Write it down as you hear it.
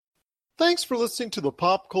Thanks for listening to the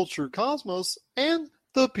Pop Culture Cosmos and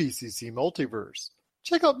the PCC Multiverse.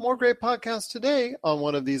 Check out more great podcasts today on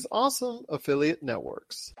one of these awesome affiliate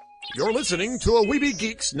networks. You're listening to a Weeby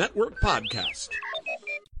Geeks Network podcast.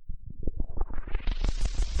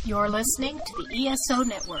 You're listening to the ESO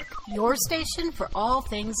Network, your station for all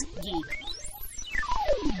things geek.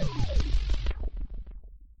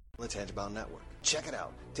 The Tangibound Network. Check it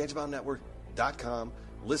out. TangiboundNetwork.com.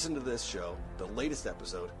 Listen to this show, the latest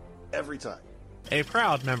episode, every time. A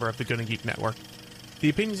proud member of the Gonna Geek Network. The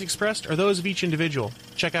opinions expressed are those of each individual.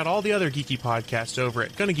 Check out all the other geeky podcasts over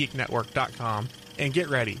at GonnaGeekNetwork.com and get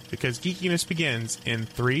ready, because geekiness begins in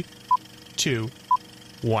 3, 2,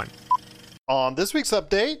 1. On this week's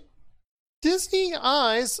update, Disney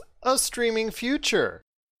eyes a streaming future.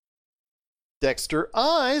 Dexter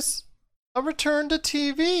eyes a return to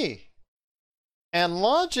TV. And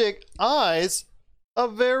Logic eyes a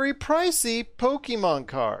very pricey Pokemon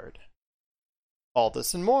card. All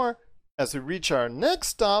this and more as we reach our next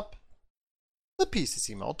stop, the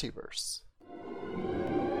PCC Multiverse.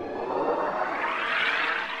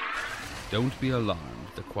 Don't be alarmed.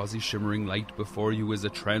 The quasi-shimmering light before you is a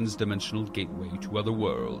trans-dimensional gateway to other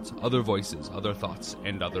worlds, other voices, other thoughts,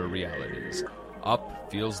 and other realities.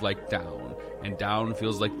 Up feels like down, and down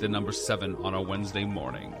feels like the number 7 on a Wednesday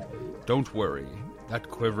morning. Don't worry. That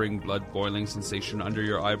quivering, blood-boiling sensation under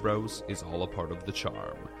your eyebrows is all a part of the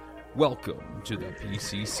charm. Welcome to the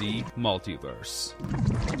PCC Multiverse.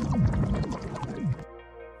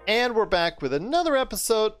 And we're back with another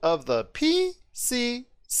episode of the PCC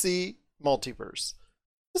Multiverse.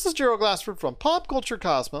 This is Gerald Glassford from Pop Culture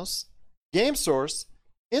Cosmos, Game Source,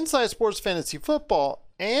 Inside Sports Fantasy Football,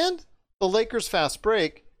 and the Lakers Fast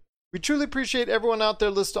Break. We truly appreciate everyone out there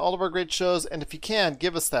listening to all of our great shows, and if you can,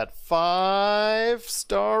 give us that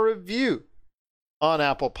 5-star review on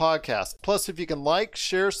Apple Podcasts. Plus, if you can like,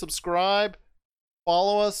 share, subscribe,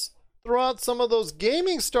 follow us, throw out some of those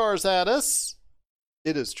gaming stars at us,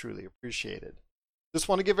 it is truly appreciated. Just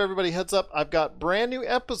want to give everybody a heads up, I've got brand new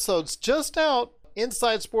episodes just out,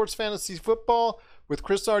 Inside Sports Fantasy Football with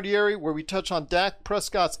Chris Ardieri, where we touch on Dak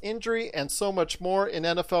Prescott's injury and so much more in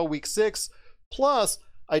NFL Week 6. Plus,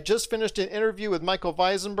 I just finished an interview with Michael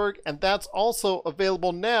Weisenberg, and that's also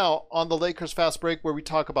available now on the Lakers Fast Break, where we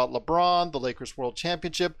talk about LeBron, the Lakers World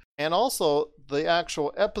Championship, and also the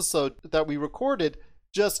actual episode that we recorded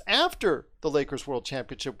just after the Lakers World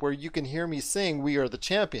Championship, where you can hear me sing "We Are the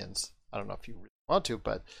Champions." I don't know if you really want to,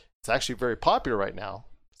 but it's actually very popular right now.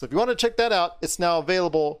 So if you want to check that out, it's now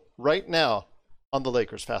available right now on the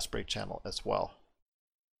Lakers Fast Break channel as well.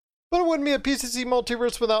 But it wouldn't be a PCC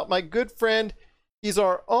Multiverse without my good friend. He's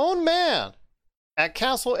our own man at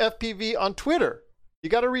Castle FPV on Twitter.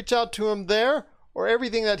 You got to reach out to him there, or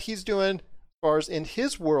everything that he's doing as far as in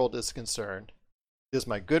his world is concerned. It is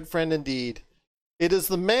my good friend indeed. It is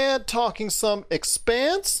the man talking some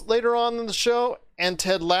Expanse later on in the show, and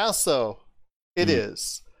Ted Lasso. It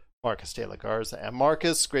is Marcus de la Garza. And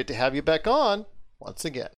Marcus, great to have you back on once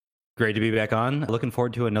again. Great to be back on. Looking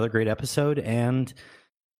forward to another great episode, and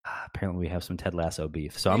apparently we have some Ted Lasso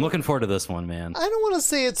beef. So I'm looking forward to this one, man. I don't want to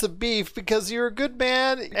say it's a beef because you're a good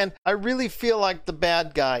man, and I really feel like the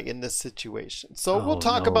bad guy in this situation. So we'll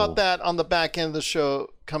talk about that on the back end of the show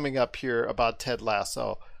coming up here about Ted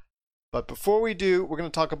Lasso. But before we do, we're going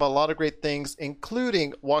to talk about a lot of great things,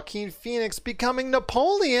 including Joaquin Phoenix becoming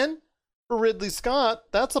Napoleon for Ridley Scott.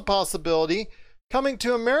 That's a possibility. Coming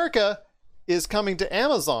to America is coming to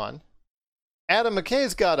Amazon. Adam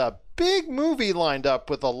McKay's got a big movie lined up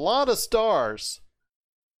with a lot of stars.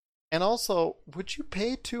 And also, would you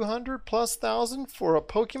pay $200,000+ for a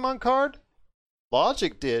Pokemon card?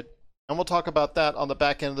 Logic did. And we'll talk about that on the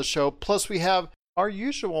back end of the show. Plus, we have our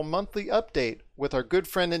usual monthly update with our good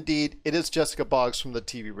friend indeed. It is Jessica Boggs from the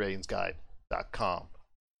TVRatingsGuide.com.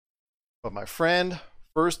 But my friend,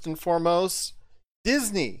 first and foremost,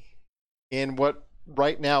 Disney, in what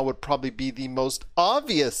right now would probably be the most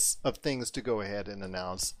obvious of things to go ahead and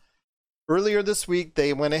announce. Earlier this week,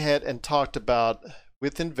 they went ahead and talked about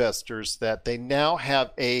with investors that they now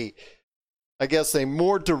have a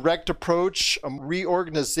more direct approach, a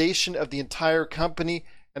reorganization of the entire company,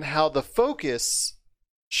 and how the focus,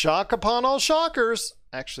 shock upon all shockers,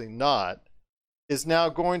 actually not, is now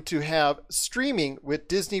going to have streaming with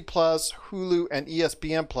Disney Plus, Hulu, and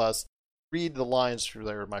ESPN Plus. Read the lines through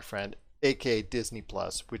there, my friend, aka Disney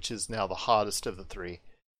Plus, which is now the hottest of the three.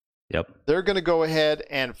 Yep. They're going to go ahead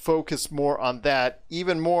and focus more on that,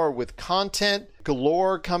 even more with content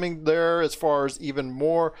galore coming there, as far as even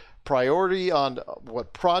more priority on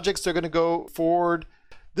what projects they're going to go forward.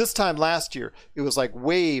 This time last year, it was like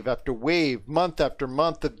wave after wave, month after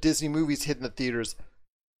month of Disney movies hitting the theaters.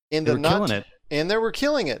 In They the were not, killing it. And they were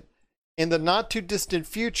killing it. In the not too distant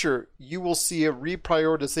future, you will see a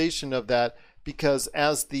reprioritization of that, because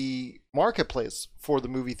as the marketplace for the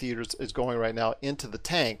movie theaters is going right now into the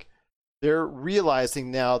tank, they're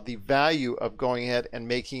realizing now the value of going ahead and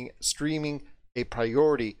making streaming a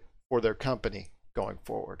priority for their company going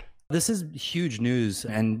forward. This is huge news.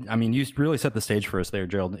 And I mean, you really set the stage for us there,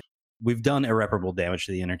 Gerald. We've done irreparable damage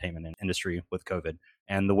to the entertainment industry with COVID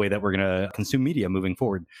and the way that we're going to consume media moving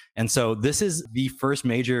forward. And so this is the first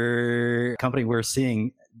major company we're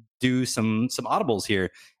seeing do some audibles here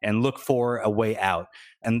and look for a way out.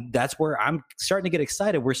 And that's where I'm starting to get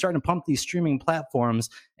excited. We're starting to pump these streaming platforms.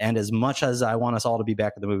 And as much as I want us all to be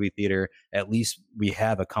back at the movie theater, at least we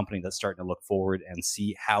have a company that's starting to look forward and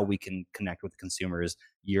see how we can connect with consumers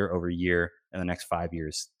year over year in the next 5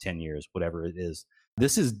 years, 10 years, whatever it is.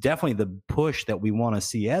 This is definitely the push that we want to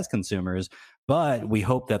see as consumers, but we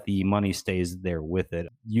hope that the money stays there with it.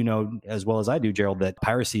 You know as well as I do, Gerald, that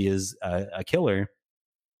piracy is a killer.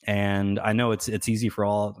 And I know it's easy for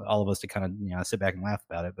all of us to kind of sit back and laugh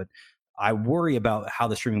about it, but I worry about how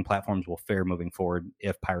the streaming platforms will fare moving forward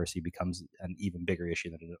if piracy becomes an even bigger issue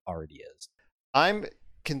than it already is. I'm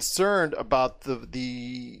concerned about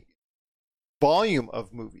the volume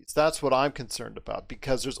of movies. That's what I'm concerned about,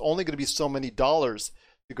 because there's only going to be so many dollars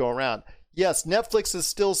to go around. Yes, Netflix is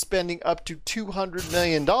still spending up to $200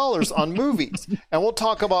 million on movies, and we'll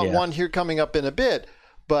talk about one here coming up in a bit,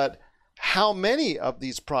 but how many of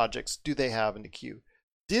these projects do they have in the queue?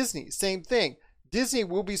 Disney, same thing. Disney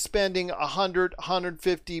will be spending $100,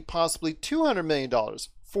 $150, possibly $200 million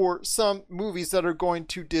for some movies that are going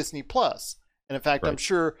to Disney Plus. And in fact, I'm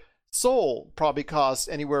sure Soul probably costs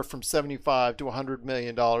anywhere from $75 to $100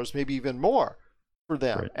 million, maybe even more for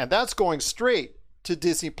them. Right. And that's going straight to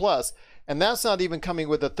Disney Plus. And that's not even coming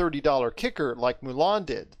with a $30 kicker like Mulan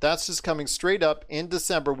did. That's just coming straight up in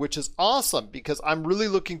December, which is awesome because I'm really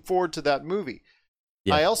looking forward to that movie.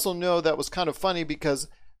 Yeah. I also know that was kind of funny because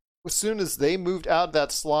as soon as they moved out of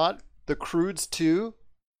that slot, The Croods 2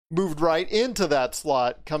 moved right into that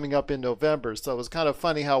slot coming up in November. So it was kind of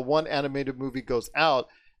funny how one animated movie goes out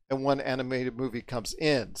and one animated movie comes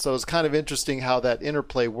in. So it's kind of interesting how that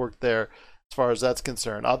interplay worked there as far as that's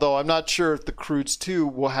concerned. Although I'm not sure if The Croods 2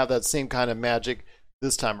 will have that same kind of magic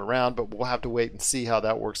this time around, but we'll have to wait and see how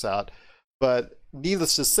that works out. But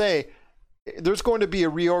needless to say, there's going to be a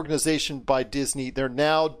reorganization by Disney. They're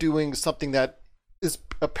now doing something that is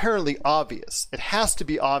apparently obvious. It has to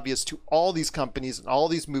be obvious to all these companies and all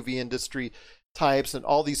these movie industry types and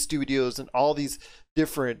all these studios and all these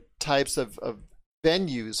different types of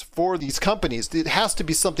venues for these companies. It has to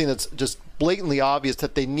be something that's just blatantly obvious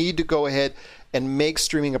that they need to go ahead and make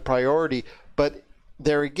streaming a priority. But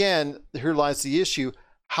there again, here lies the issue.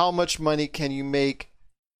 How much money can you make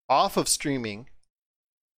off of streaming,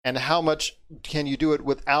 and how much can you do it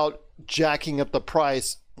without jacking up the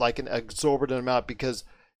price like an exorbitant amount? Because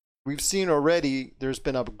we've seen already there's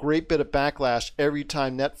been a great bit of backlash every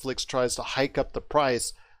time Netflix tries to hike up the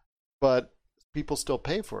price, but people still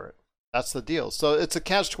pay for it. That's the deal. So it's a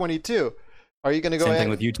catch-22. Are you going to go Same ahead? thing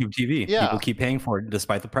with YouTube TV. Yeah. People keep paying for it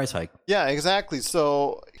despite the price hike. Yeah, exactly.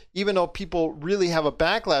 So even though people really have a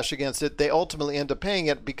backlash against it, they ultimately end up paying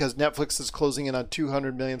it because Netflix is closing in on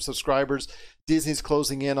 200 million subscribers. Disney's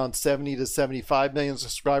closing in on 70 to 75 million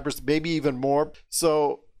subscribers, maybe even more.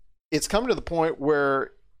 So it's coming to the point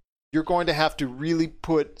where you're going to have to really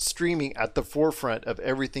put streaming at the forefront of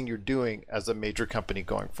everything you're doing as a major company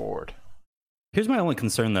going forward. Here's my only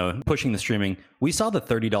concern, though, pushing the streaming. We saw the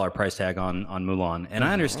 $30 price tag on Mulan, and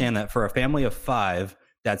I understand that for a family of 5,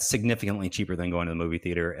 that's significantly cheaper than going to the movie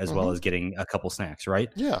theater, as well as getting a couple snacks, right?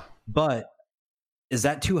 Yeah. But is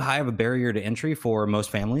that too high of a barrier to entry for most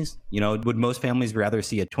families? You know, would most families rather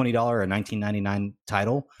see a $20 or $19.99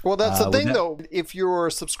 title? Well, that's the thing, though. If you're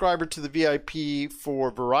a subscriber to the VIP for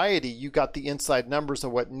Variety, you got the inside numbers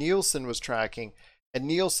of what Nielsen was tracking. And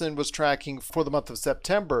Nielsen was tracking for the month of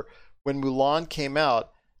September, when Mulan came out,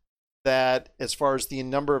 that as far as the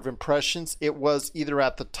number of impressions, it was either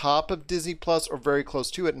at the top of Disney Plus or very close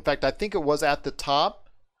to it. In fact, I think it was at the top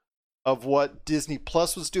of what Disney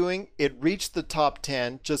Plus was doing. It reached the top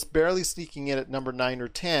 10, just barely sneaking in at number 9 or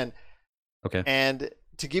 10. Okay. And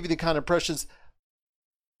to give you the kind of impressions,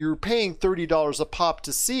 you're paying $30 a pop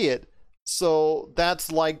to see it. So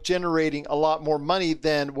that's like generating a lot more money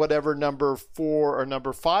than whatever number 4 or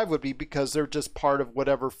number 5 would be, because they're just part of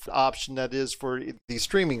whatever option that is for the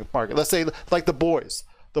streaming market. Let's say like The Boys.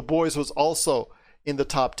 The Boys was also in the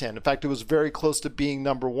top 10. In fact, it was very close to being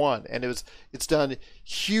number 1, and it's done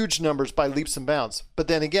huge numbers by leaps and bounds. But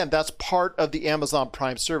then again, that's part of the Amazon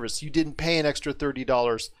Prime service. You didn't pay an extra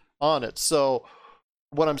 $30 on it. So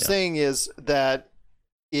What I'm saying is that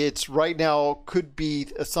it's right now could be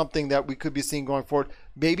something that we could be seeing going forward.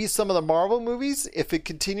 Maybe some of the Marvel movies, if it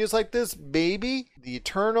continues like this, maybe the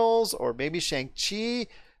Eternals or maybe Shang-Chi,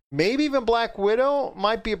 maybe even Black Widow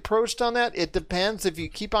might be approached on that. It depends. If you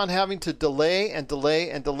keep on having to delay and delay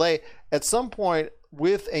and delay, at some point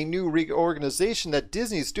with a new reorganization that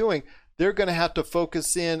Disney's doing, they're going to have to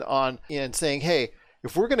focus in on and saying, hey,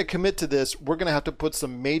 if we're going to commit to this, we're going to have to put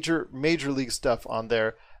some major league stuff on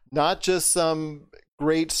there, not just some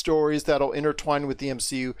great stories that'll intertwine with the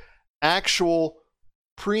MCU, actual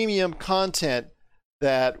premium content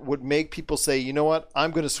that would make people say, you know what, I'm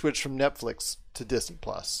going to switch from Netflix to Disney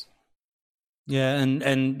Plus. Yeah,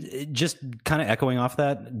 and just kind of echoing off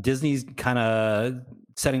that, Disney's kind of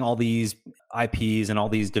setting all these IPs and all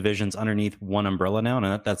these divisions underneath one umbrella now,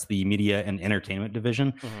 and that's the media and entertainment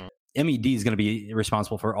division. Mm-hmm. MED is going to be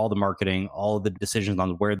responsible for all the marketing, all of the decisions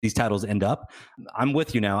on where these titles end up. I'm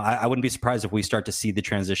with you now. I wouldn't be surprised if we start to see the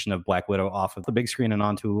transition of Black Widow off of the big screen and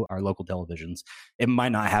onto our local televisions. It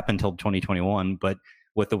might not happen until 2021, but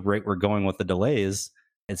with the rate we're going with the delays,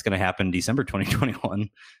 it's going to happen December 2021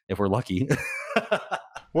 if we're lucky.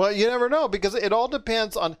 Well, you never know, because it all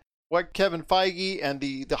depends on what Kevin Feige and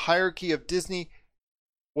the hierarchy of Disney,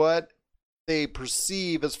 what they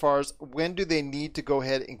perceive as far as when do they need to go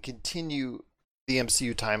ahead and continue the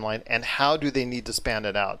MCU timeline and how do they need to span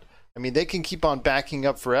it out. I mean, they can keep on backing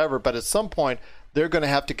up forever, but at some point they're going to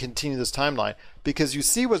have to continue this timeline, because you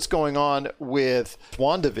see what's going on with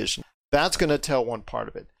WandaVision. That's going to tell one part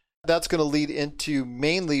of it. That's going to lead into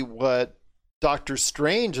mainly what Doctor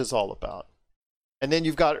Strange is all about. And then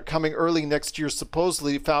you've got coming early next year,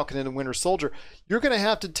 supposedly Falcon and the Winter Soldier. You're going to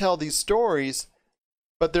have to tell these stories,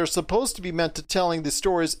 but they're supposed to be meant to telling the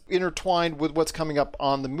stories intertwined with what's coming up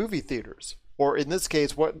on the movie theaters, or in this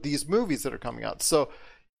case, what these movies that are coming out. So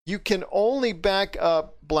you can only back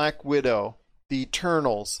up Black Widow, the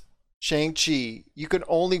Eternals, Shang-Chi. You can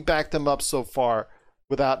only back them up so far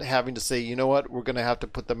without having to say, you know what, we're going to have to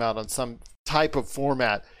put them out on some type of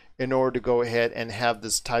format in order to go ahead and have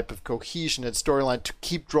this type of cohesion and storyline to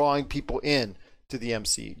keep drawing people in to the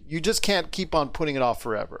MCU. You just can't keep on putting it off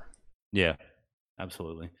forever. Yeah.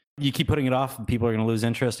 Absolutely. You keep putting it off, people are going to lose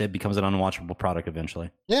interest. It becomes an unwatchable product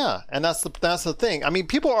eventually. Yeah, and that's the thing. I mean,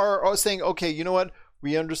 people are saying, okay, you know what?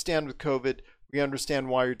 We understand with COVID. We understand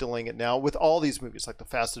why you're delaying it now with all these movies like the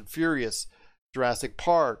Fast and Furious, Jurassic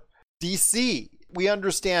Park, DC. We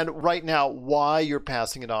understand right now why you're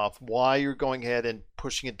passing it off, why you're going ahead and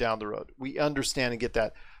pushing it down the road. We understand and get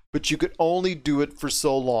that. But you could only do it for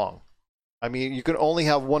so long. I mean, you can only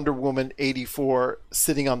have Wonder Woman 84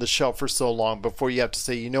 sitting on the shelf for so long before you have to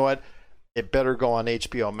say, you know what, it better go on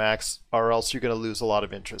HBO Max or else you're going to lose a lot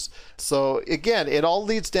of interest. So again, it all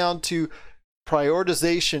leads down to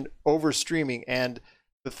prioritization over streaming. And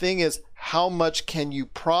the thing is, how much can you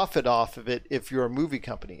profit off of it if you're a movie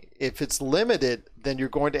company? If it's limited, then you're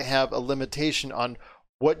going to have a limitation on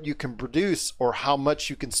what you can produce or how much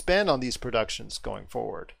you can spend on these productions going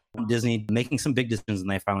forward. Disney making some big decisions,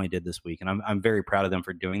 and they finally did this week, and I'm very proud of them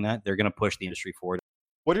for doing that. They're going to push the industry forward.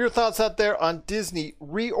 What are your thoughts out there on Disney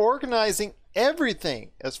reorganizing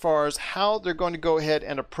everything as far as how they're going to go ahead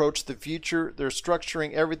and approach the future? They're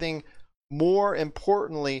structuring everything more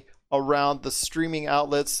importantly around the streaming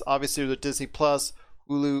outlets, obviously the Disney Plus,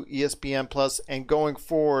 Hulu, ESPN Plus, and going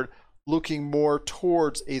forward, looking more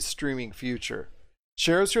towards a streaming future.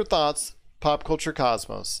 Share us your thoughts,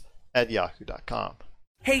 popculturecosmos@yahoo.com.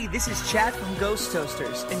 Hey, this is Chad from Ghost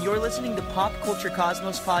Toasters, and you're listening to Pop Culture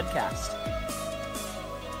Cosmos Podcast.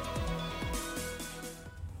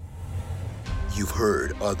 You've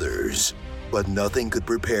heard others, but nothing could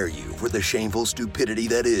prepare you for the shameful stupidity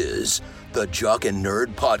that is the Jock and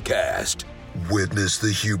Nerd Podcast. Witness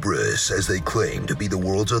the hubris as they claim to be the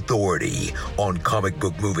world's authority on comic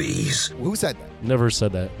book movies. Who said that? Never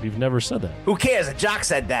said that. We've never said that. Who cares? A jock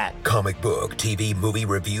said that. Comic book, TV, movie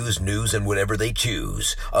reviews, news, and whatever they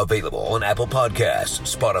choose. Available on Apple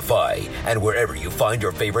Podcasts, Spotify, and wherever you find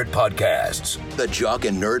your favorite podcasts. The Jock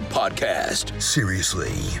and Nerd Podcast.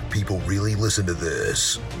 Seriously, people really listen to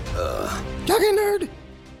this. Jock and Nerd!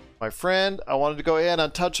 My friend, I wanted to go ahead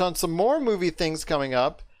and touch on some more movie things coming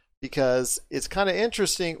up, because it's kind of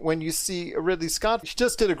interesting when you see Ridley Scott. He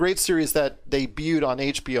just did a great series that debuted on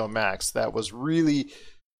HBO Max that was really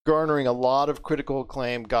garnering a lot of critical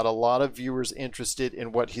acclaim, got a lot of viewers interested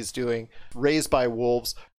in what he's doing. Raised by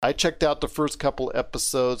Wolves. I checked out the first couple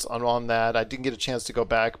episodes on that. I didn't get a chance to go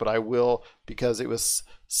back, but I will, because it was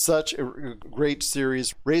such a great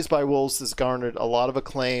series. Raised by Wolves has garnered a lot of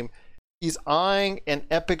acclaim. He's eyeing an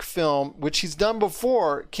epic film, which he's done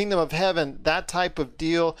before, Kingdom of Heaven, that type of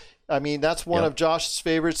deal. I mean, that's one of Josh's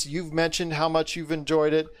favorites. You've mentioned how much you've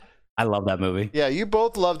enjoyed it. I love that movie. Yeah, you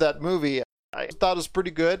both love that movie. I thought it was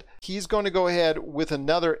pretty good. He's going to go ahead with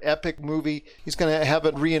another epic movie. He's going to have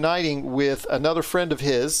it reuniting with another friend of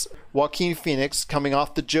his, Joaquin Phoenix, coming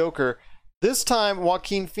off the Joker. This time,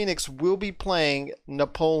 Joaquin Phoenix will be playing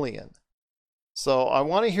Napoleon. So I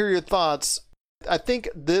want to hear your thoughts. I think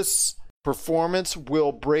this performance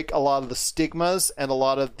will break a lot of the stigmas and a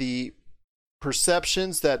lot of the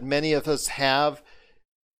perceptions that many of us have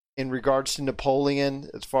in regards to Napoleon,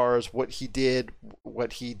 as far as what he did,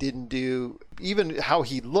 what he didn't do, even how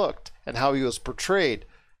he looked and how he was portrayed.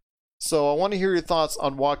 So I want to hear your thoughts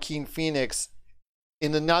on Joaquin Phoenix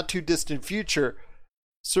in the not too distant future,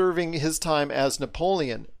 serving his time as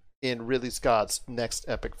Napoleon in Ridley Scott's next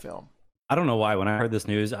epic film. I don't know why. When I heard this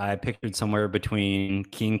news, I pictured somewhere between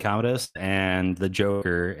King Commodus and the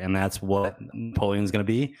Joker, and that's what Napoleon's going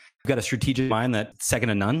to be. You've got a strategic mind that's second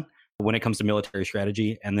to none when it comes to military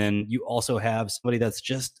strategy, and then you also have somebody that's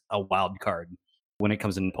just a wild card when it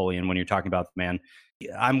comes to Napoleon. When you're talking about the man,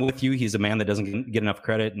 I'm with you. He's a man that doesn't get enough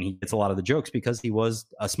credit, and he gets a lot of the jokes because he was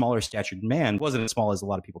a smaller statured man. He wasn't as small as a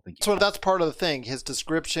lot of people think. So that's part of the thing. His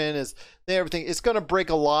description is everything. It's going to break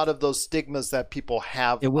a lot of those stigmas that people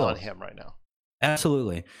have on him right now.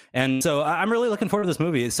 Absolutely. And so I'm really looking forward to this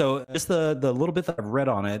movie. So just the little bit that I've read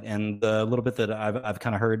on it and the little bit that I've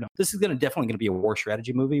kind of heard, this is definitely going to be a war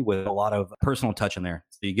strategy movie with a lot of personal touch in there.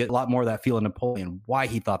 So you get a lot more of that feel of Napoleon, why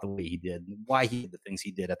he thought the way he did, why he did the things he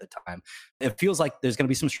did at the time. It feels like there's going to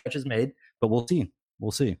be some stretches made, but we'll see. We'll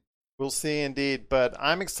see. We'll see indeed. But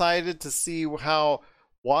I'm excited to see how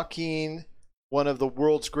Joaquin, one of the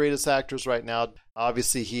world's greatest actors right now,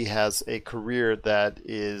 obviously he has a career that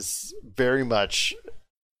is very much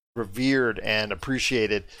revered and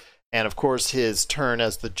appreciated. And of course, his turn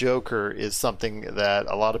as the Joker is something that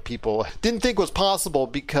a lot of people didn't think was possible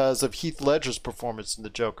because of Heath Ledger's performance in the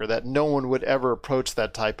Joker, that no one would ever approach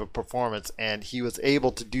that type of performance. And he was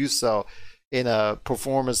able to do so in a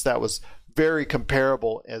performance that was very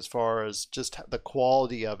comparable as far as just the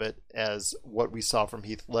quality of it as what we saw from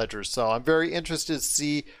Heath Ledger. So I'm very interested to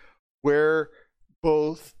see where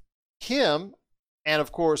both him and,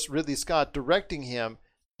 of course, Ridley Scott directing him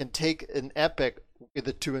can take an epic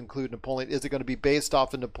to include Napoleon. Is it going to be based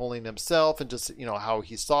off of Napoleon himself and just, how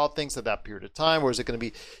he saw things at that period of time, or is it going to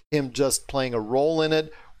be him just playing a role in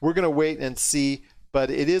it? We're going to wait and see, but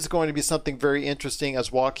it is going to be something very interesting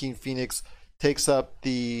as Joaquin Phoenix takes up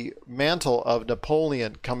the mantle of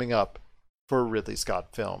Napoleon coming up for a Ridley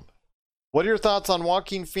Scott film. What are your thoughts on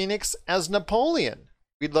Joaquin Phoenix as Napoleon?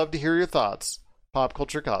 We'd love to hear your thoughts.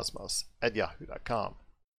 PopCultureCosmos@yahoo.com.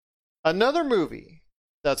 Another movie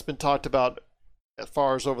that's been talked about as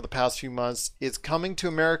far as over the past few months is Coming to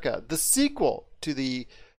America, the sequel to the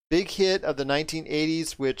big hit of the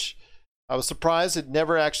 1980s, which I was surprised it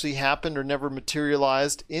never actually happened or never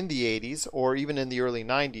materialized in the 80s or even in the early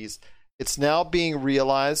 90s. It's now being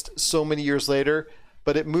realized so many years later,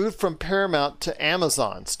 but it moved from Paramount to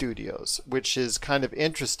Amazon Studios, which is kind of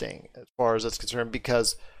interesting as far as it's concerned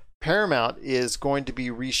because Paramount is going to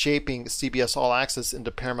be reshaping CBS All Access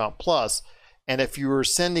into Paramount Plus. And if you were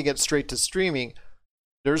sending it straight to streaming,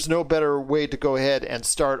 there's no better way to go ahead and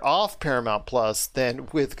start off Paramount Plus than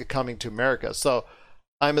with Coming to America. So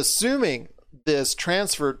I'm assuming this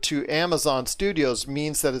transfer to Amazon Studios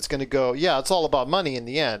means that it's going to go, it's all about money in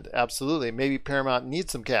the end. Absolutely. Maybe Paramount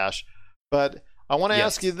needs some cash. But I want to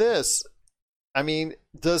ask you this. I mean,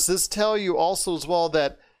 does this tell you also as well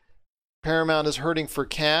that Paramount is hurting for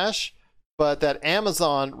cash, but that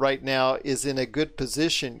Amazon right now is in a good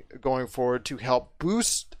position going forward to help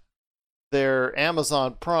boost their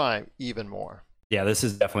Amazon Prime even more? Yeah, this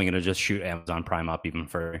is definitely going to just shoot Amazon Prime up even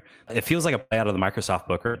further. It feels like a play out of the Microsoft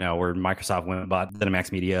book right now, where Microsoft went and bought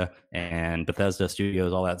ZeniMax Media and Bethesda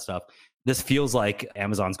Studios, all that stuff. This feels like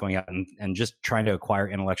Amazon's going out and just trying to acquire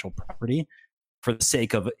intellectual property for the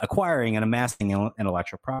sake of acquiring and amassing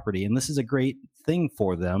intellectual property. And this is a great thing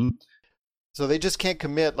for them. So they just can't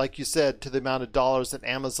commit, like you said, to the amount of dollars that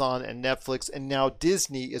Amazon and Netflix and now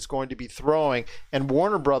Disney is going to be throwing, and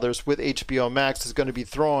Warner Brothers with HBO Max is going to be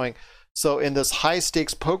throwing. So in this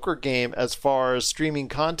high-stakes poker game, as far as streaming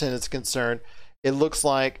content is concerned, it looks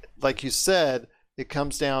like you said, it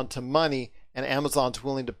comes down to money, and Amazon's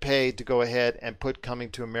willing to pay to go ahead and put Coming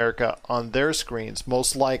to America on their screens,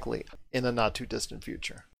 most likely. in the not too distant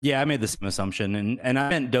future. Yeah, I made the same assumption, and I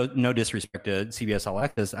meant no disrespect to CBS All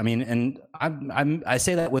Access. I mean, and I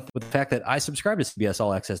say that with the fact that I subscribe to CBS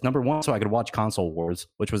All Access. Number one, so I could watch Console Wars,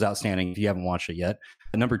 which was outstanding if you haven't watched it yet.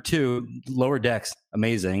 And number two, Lower Decks,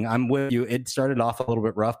 amazing. I'm with you. It started off a little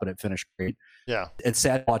bit rough, but it finished great. Yeah. It's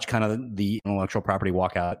sad to watch kind of the intellectual property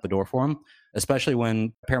walk out the door for them, especially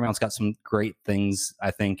when Paramount's got some great things,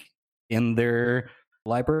 I think, in their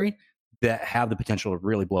library that have the potential to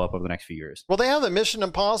really blow up over the next few years. Well, they have the Mission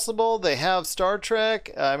Impossible. They have Star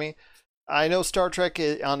Trek. I mean, I know Star Trek,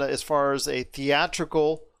 as far as a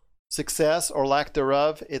theatrical success or lack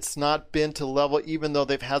thereof, it's not been to level, even though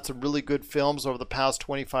they've had some really good films over the past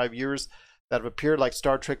 25 years that have appeared, like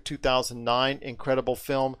Star Trek 2009, incredible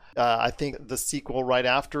film. I think the sequel right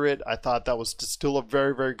after it, I thought that was still a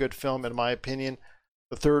very, very good film, in my opinion.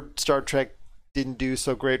 The third Star Trek didn't do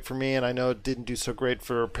so great for me, and I know it didn't do so great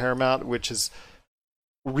for Paramount, which is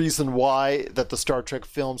reason why that the Star Trek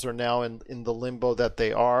films are now in the limbo that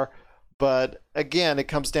they are. But again, it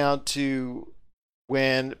comes down to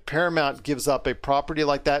when Paramount gives up a property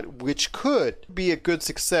like that, which could be a good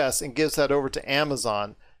success, and gives that over to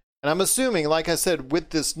Amazon. And I'm assuming, like I said,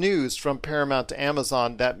 with this news from Paramount to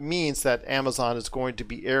Amazon, that means that Amazon is going to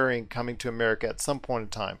be airing Coming to America at some point in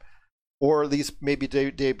time, or at least maybe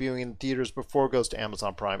debuting in theaters before it goes to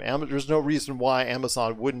Amazon Prime. There's no reason why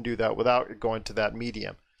Amazon wouldn't do that without going to that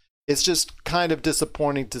medium. It's just kind of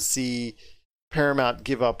disappointing to see Paramount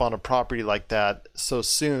give up on a property like that so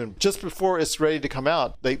soon, just before it's ready to come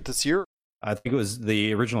out this year. I think it was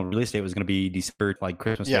the original release date was going to be December, like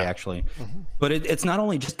Christmas Day, actually. Mm-hmm. But it's not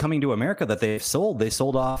only just Coming to America that they've sold. They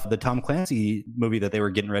sold off the Tom Clancy movie that they were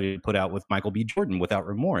getting ready to put out with Michael B. Jordan, Without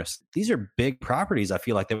Remorse. These are big properties, I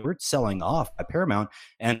feel like, that we're selling off by Paramount.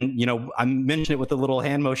 And, you know, I mentioned it with a little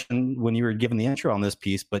hand motion when you were giving the intro on this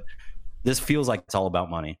piece, but this feels like it's all about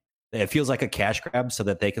money. It feels like a cash grab so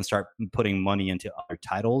that they can start putting money into other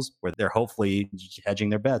titles where they're hopefully hedging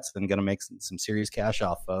their bets and going to make some serious cash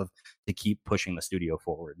off of to keep pushing the studio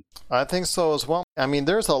forward. I think so as well. I mean,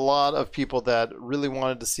 there's a lot of people that really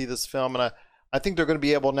wanted to see this film, and I think they're going to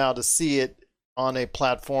be able now to see it on a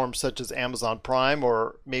platform such as Amazon Prime,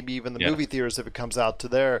 or maybe even the movie theaters if it comes out to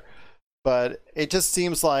there. But it just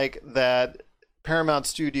seems like that Paramount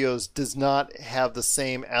Studios does not have the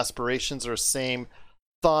same aspirations or same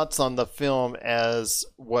thoughts on the film as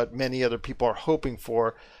what many other people are hoping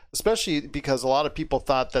for, especially because a lot of people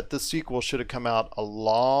thought that this sequel should have come out a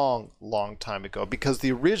long time ago, because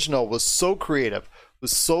the original was so creative,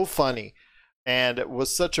 was so funny, and it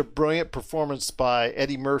was such a brilliant performance by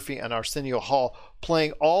Eddie Murphy and Arsenio Hall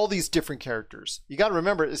playing all these different characters. You got to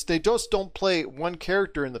remember, they just don't play one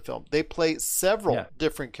character in the film. They play several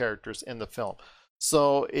different characters in the film.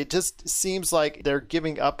 So it just seems like they're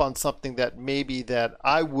giving up on something that maybe that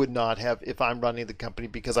I would not have if I'm running the company,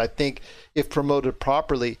 because I think if promoted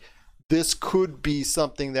properly, this could be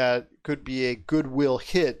something that could be a goodwill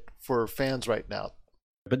hit for fans right now.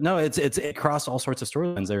 But no, it crossed all sorts of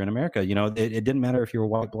storylines there in America. You know, it didn't matter if you were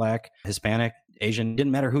white, black, Hispanic, Asian, it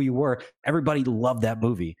didn't matter who you were. Everybody loved that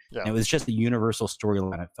movie. Yeah. And it was just a universal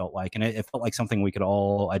storyline, it felt like. And it felt like something we could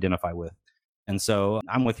all identify with. And so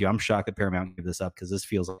I'm with you. I'm shocked that Paramount gave this up, because this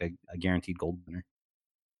feels like a guaranteed gold winner.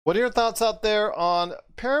 What are your thoughts out there on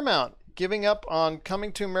Paramount giving up on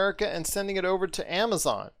Coming to America and sending it over to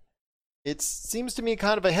Amazon? It seems to me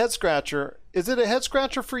kind of a head scratcher. Is it a head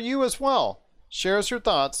scratcher for you as well? Share us your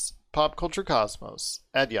thoughts,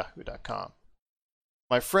 popculturecosmos@yahoo.com.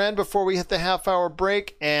 My friend, before we hit the half-hour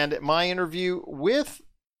break and my interview with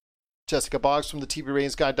Jessica Boggs from the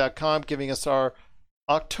TVRatingsGuide.com giving us our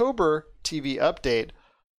October TV update,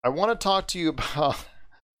 I want to talk to you about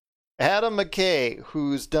Adam McKay,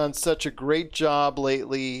 who's done such a great job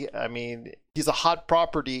lately. I mean, he's a hot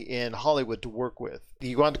property in Hollywood to work with.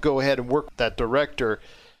 You want to go ahead and work with that director,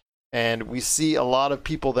 and we see a lot of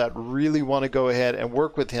people that really want to go ahead and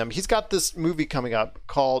work with him. He's got this movie coming up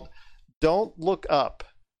called Don't Look Up,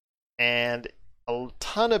 and a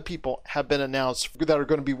ton of people have been announced that are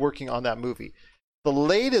going to be working on that movie. The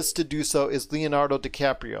latest to do so is Leonardo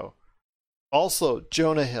DiCaprio. Also,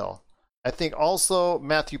 Jonah Hill. I think also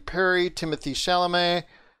Matthew Perry, Timothée Chalamet,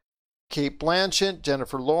 Cate Blanchett,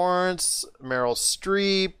 Jennifer Lawrence, Meryl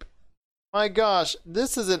Streep. My gosh,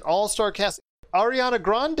 this is an all-star cast. Ariana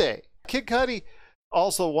Grande. Kid Cudi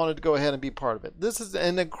also wanted to go ahead and be part of it. This is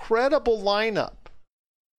an incredible lineup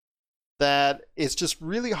that is just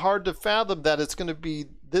really hard to fathom that it's going to be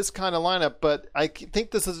this kind of lineup, but I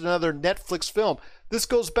think this is another Netflix film. This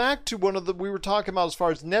goes back to one of the we were talking about as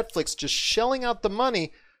far as Netflix just shelling out the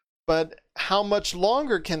money, but how much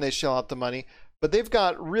longer can they shell out the money? But they've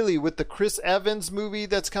got really, with the Chris Evans movie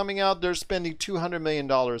that's coming out, they're spending $200 million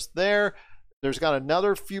there. There's got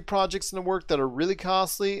another few projects in the work that are really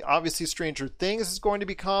costly. Obviously, Stranger Things is going to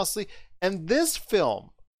be costly. And this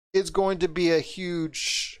film is going to be a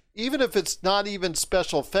huge, even if it's not even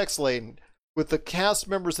special effects laden, with the cast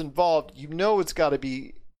members involved, you know it's got to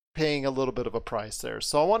be paying a little bit of a price there.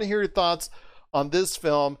 So I want to hear your thoughts on this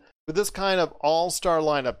film. With this kind of all-star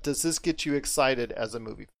lineup, does this get you excited as a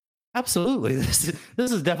movie? Absolutely. This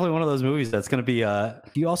is definitely one of those movies that's going to be.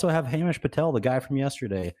 You also have Hamish Patel, the guy from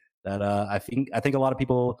Yesterday, that I think a lot of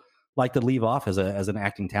people like to leave off as an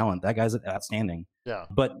acting talent. That guy's outstanding. Yeah.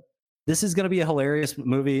 But this is going to be a hilarious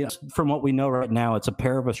movie. From what we know right now, it's a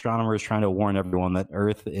pair of astronomers trying to warn everyone that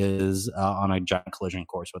Earth is on a giant collision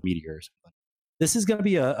course with meteors. This is going to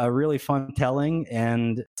be a really fun telling,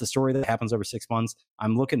 and it's a story that happens over 6 months.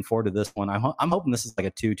 I'm looking forward to this one. I'm hoping this is like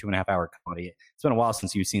a 2.5 hour comedy. It's been a while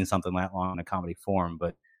since you've seen something that long in a comedy form,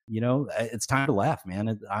 but it's time to laugh,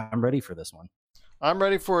 man. I'm ready for this one. I'm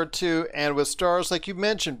ready for it too. And with stars, like you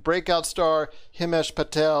mentioned, breakout star Himesh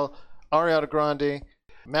Patel, Ariana Grande,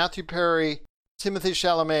 Matthew Perry, Timothée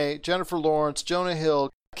Chalamet, Jennifer Lawrence, Jonah Hill,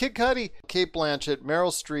 Kid Cudi, Cate Blanchett,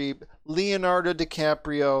 Meryl Streep, Leonardo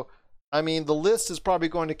DiCaprio. I mean, the list is probably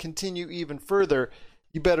going to continue even further.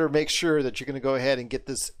 You better make sure that you're going to go ahead and get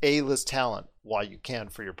this A-list talent while you can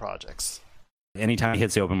for your projects. Anytime he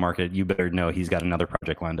hits the open market, you better know he's got another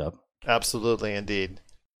project lined up. Absolutely, indeed.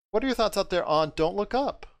 What are your thoughts out there on Don't Look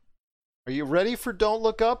Up? Are you ready for Don't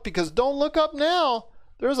Look Up? Because Don't Look Up now.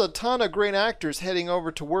 There's a ton of great actors heading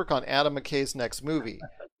over to work on Adam McKay's next movie.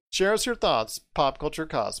 Share us your thoughts,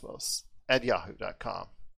 popculturecosmos@yahoo.com.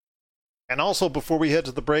 And also, before we head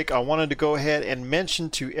to the break, I wanted to go ahead and mention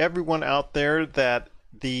to everyone out there that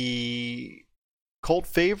the cult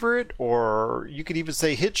favorite, or you could even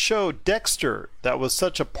say hit show, Dexter, that was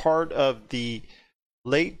such a part of the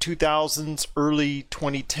late 2000s, early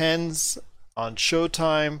 2010s on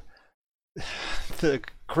Showtime, the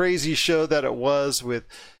crazy show that it was with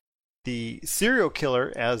the serial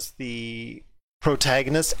killer as the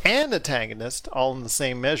protagonist and antagonist all in the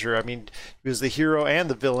same measure. I mean, he was the hero and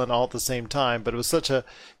the villain all at the same time, but it was such a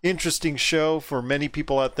interesting show for many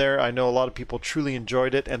people out there. I know a lot of people truly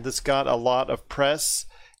enjoyed it, and this got a lot of press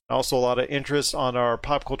and also a lot of interest on our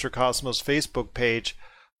Pop Culture Cosmos Facebook page.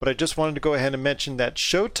 But I just wanted to go ahead and mention that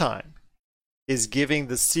Showtime is giving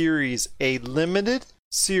the series a limited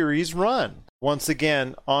series run. Once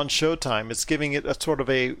again, on Showtime, it's giving it a sort of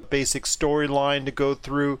a basic storyline to go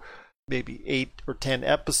through, maybe 8 or 10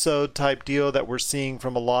 episode type deal that we're seeing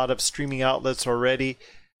from a lot of streaming outlets already.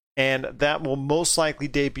 And that will most likely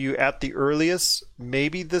debut at the earliest,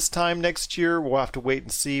 maybe this time next year. We'll have to wait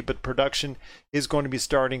and see, but production is going to be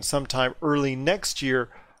starting sometime early next year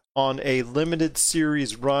on a limited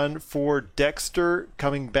series run for Dexter,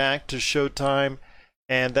 coming back to Showtime.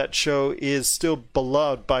 And that show is still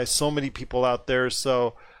beloved by so many people out there.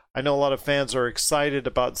 So I know a lot of fans are excited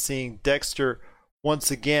about seeing Dexter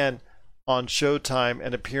once again on Showtime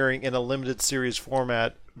and appearing in a limited series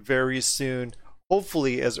format very soon,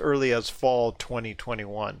 hopefully as early as fall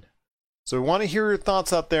 2021. So we want to hear your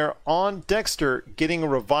thoughts out there on Dexter getting a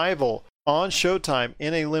revival on Showtime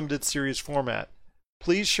in a limited series format.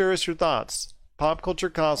 Please share us your thoughts.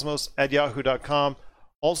 popculturecosmos@yahoo.com.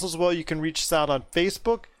 Also, as well, you can reach us out on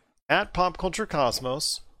Facebook at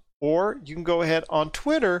popculturecosmos, or you can go ahead on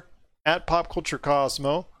Twitter at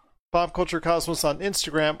popculturecosmo, popculturecosmos on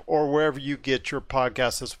Instagram, or wherever you get your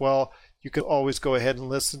podcasts as well. You can always go ahead and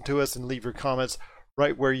listen to us and leave your comments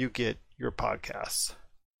right where you get your podcasts.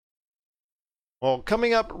 Well,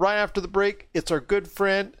 coming up right after the break, it's our good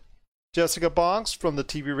friend Jessica Boggs from the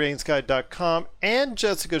TVRatingsGuide.com and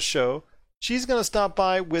Jessica's show. She's going to stop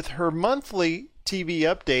by with her monthly TV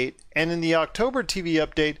update, and in the October TV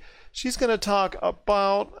update, she's going to talk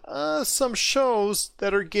about some shows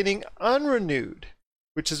that are getting unrenewed,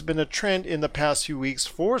 which has been a trend in the past few weeks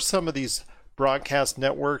for some of these broadcast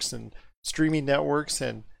networks and streaming networks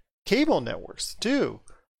and cable networks too.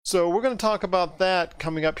 So we're going to talk about that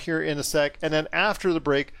coming up here in a sec. And then after the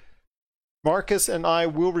break, Marcus and I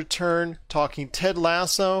will return talking Ted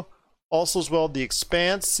Lasso, also as well The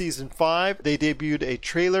Expanse Season 5. They debuted a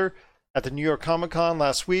trailer at the New York Comic Con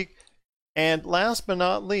last week. And last but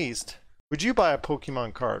not least, would you buy a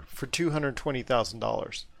Pokemon card for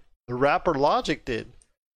 $220,000? The rapper Logic did.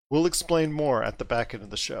 We'll explain more at the back end of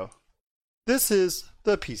the show. This is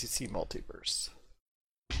the PCC Multiverse.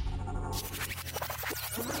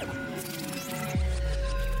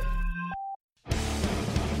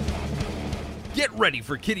 Get ready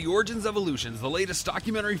for Kitty Origins Evolutions, the latest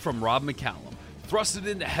documentary from Rob McCallum. Thrusted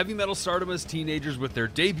into heavy metal stardom as teenagers with their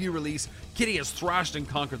debut release, Kitty has thrashed and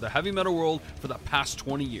conquered the heavy metal world for the past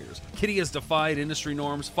 20 years. Kitty has defied industry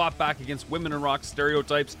norms, fought back against women in rock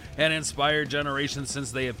stereotypes, and inspired generations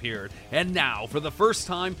since they appeared. And now, for the first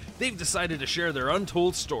time, they've decided to share their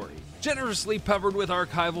untold story. Generously peppered with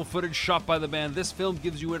archival footage shot by the band, this film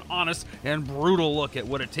gives you an honest and brutal look at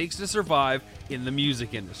what it takes to survive in the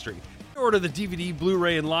music industry. Order the DVD,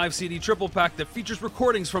 Blu-ray, and live CD triple pack that features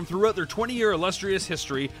recordings from throughout their 20-year illustrious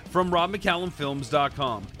history from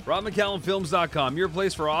RobMcCallumFilms.com. RobMcCallumFilms.com, your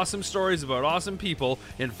place for awesome stories about awesome people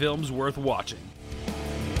and films worth watching.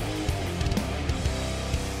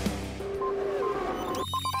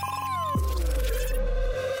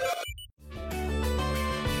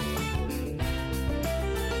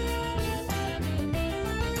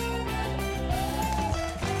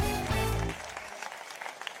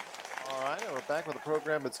 Back with the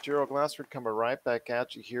program. It's Gerald Glassford coming right back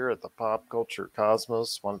at you here at the Pop Culture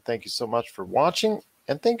Cosmos. I want to thank you so much for watching,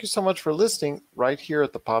 and thank you so much for listening right here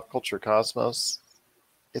at the Pop Culture Cosmos.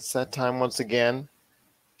 It's that time once again.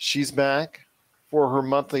 She's back for her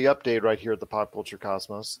monthly update right here at the Pop Culture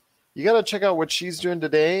Cosmos. You got to check out what she's doing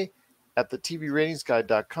today at the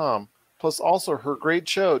TVRatingsGuide.com, plus also her great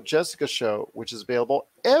show, Jessica Show, which is available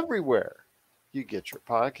everywhere you get your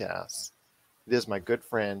podcasts. It is my good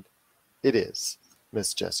friend. It is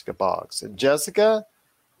Miss Jessica Boggs. And Jessica,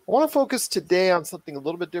 I want to focus today on something a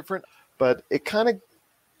little bit different, but it kind of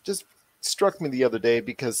just struck me the other day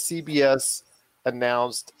because CBS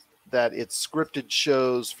announced that its scripted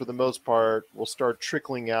shows, for the most part, will start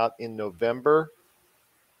trickling out in November.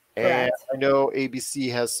 And I know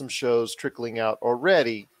ABC has some shows trickling out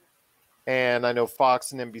already, and I know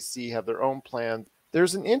Fox and NBC have their own plan.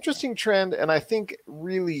 There's an interesting trend, and I think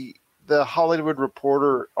really the Hollywood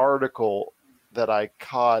Reporter article that I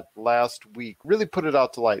caught last week really put it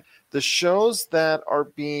out to light. The shows that are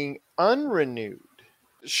being unrenewed,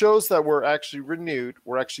 shows that were actually renewed,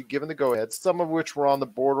 were actually given the go-ahead, some of which were on the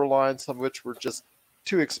borderline, some of which were just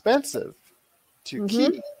too expensive to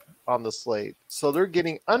keep on the slate. So they're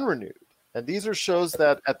getting unrenewed. And these are shows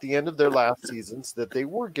that at the end of their last seasons that they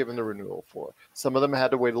were given the renewal for. Some of them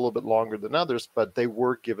had to wait a little bit longer than others, but they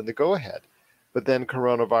were given the go-ahead. But then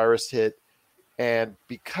coronavirus hit, and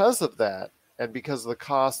because of that, and because of the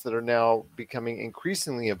costs that are now becoming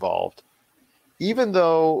increasingly involved, even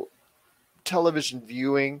though television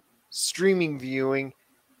viewing, streaming viewing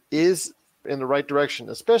is in the right direction,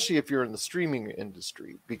 especially if you're in the streaming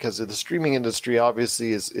industry, because the streaming industry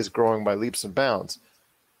obviously is growing by leaps and bounds.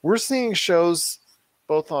 We're seeing shows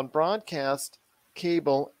both on broadcast,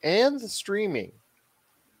 cable, and the streaming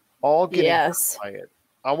all getting hurt by it.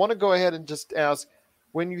 I want to go ahead and just ask,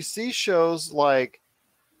 when you see shows like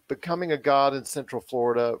Becoming a God in Central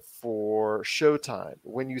Florida for Showtime,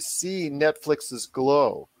 when you see Netflix's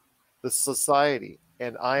Glow, The Society,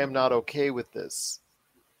 and I Am Not Okay With This,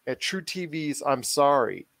 at True TV's I'm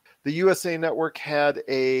Sorry, the USA Network had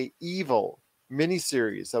a Evil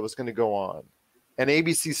miniseries that was going to go on, and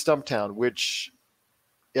ABC Stumptown, which,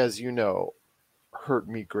 as you know, hurt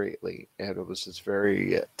me greatly, and it was just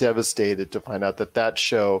very devastated to find out that that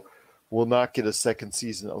show will not get a second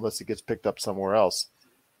season unless it gets picked up somewhere else.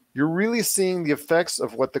 You're really seeing the effects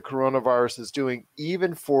of what the coronavirus is doing,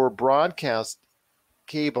 even for broadcast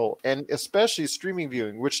cable and especially streaming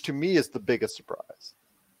viewing, which to me is the biggest surprise.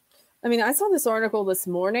 I mean, I saw this article this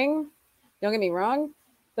morning, don't get me wrong,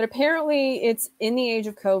 but apparently it's in the age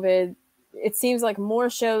of COVID. It seems like more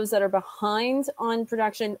shows that are behind on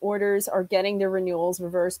production orders are getting their renewals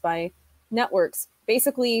reversed by networks.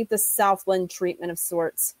 Basically, the Southland treatment of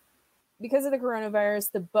sorts. Because of the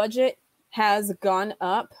coronavirus, the budget has gone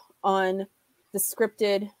up on the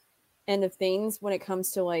scripted end of things when it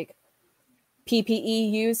comes to like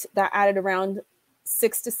PPE use. That added around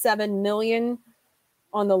 6 to 7 million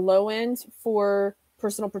on the low end for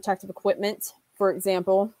personal protective equipment, for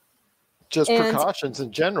example. Just precautions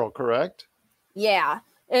in general, correct? Yeah.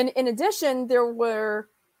 And in addition, there were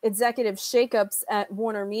executive shakeups at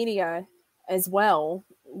Warner Media as well,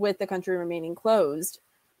 with the country remaining closed.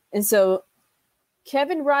 And so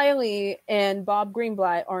Kevin Riley and Bob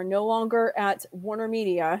Greenblatt are no longer at Warner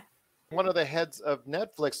Media. One of the heads of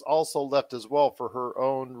Netflix also left as well for her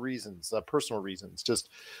own reasons, personal reasons, just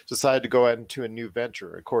decided to go out into a new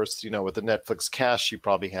venture. Of course, you know, with the Netflix cash she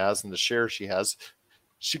probably has and the shares she has,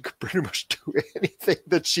 she could pretty much do anything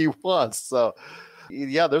that she wants. So,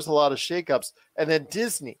 yeah, there's a lot of shakeups. And then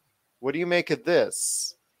Disney, what do you make of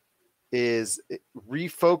this? Is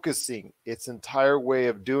refocusing its entire way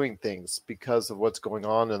of doing things because of what's going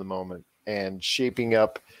on in the moment and shaping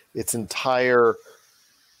up its entire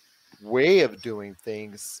way of doing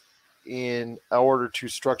things in order to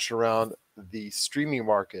structure around the streaming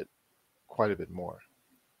market quite a bit more.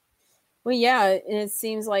 Well, yeah, and it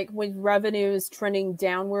seems like with revenues trending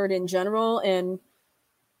downward in general, and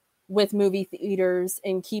with movie theaters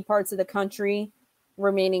in key parts of the country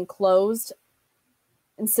remaining closed,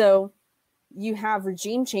 and so you have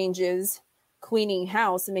regime changes cleaning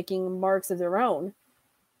house and making marks of their own.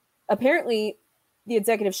 Apparently, the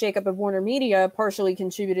executive shakeup of Warner Media partially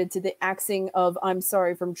contributed to the axing of I'm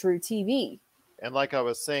Sorry from True TV. And like I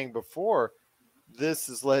was saying before, this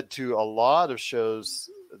has led to a lot of shows,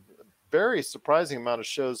 very surprising amount of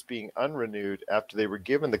shows being unrenewed after they were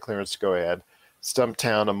given the clearance to go ahead,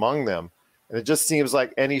 Stumptown among them. And it just seems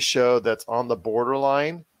like any show that's on the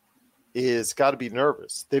borderline is got to be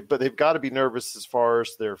nervous. But they've got to be nervous as far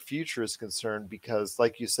as their future is concerned, because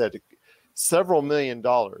like you said, several $1 million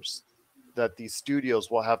that these studios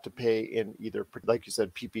will have to pay in either, like you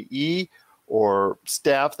said, PPE or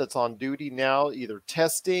staff that's on duty now, either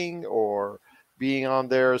testing or being on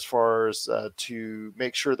there as far as to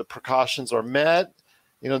make sure the precautions are met.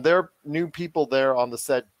 You know, there are new people there on the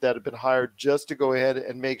set that have been hired just to go ahead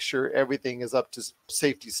and make sure everything is up to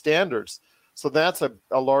safety standards. So that's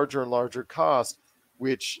a larger and larger cost,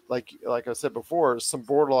 which, like I said before, some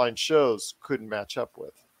borderline shows couldn't match up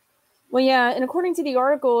with. Well, yeah, and according to the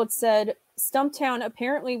article, it said Stumptown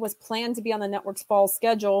apparently was planned to be on the network's fall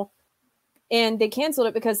schedule, and they canceled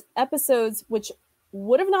it because episodes which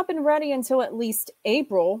would have not been ready until at least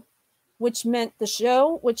April, which meant the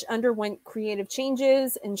show, which underwent creative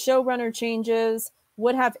changes and showrunner changes,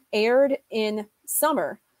 would have aired in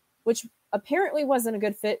summer, which apparently wasn't a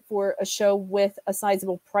good fit for a show with a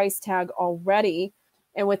sizable price tag already.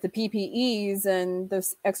 And with the PPEs and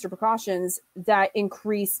those extra precautions, that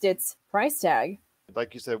increased its price tag.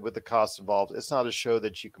 Like you said, with the cost involved, it's not a show